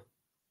Pack, go.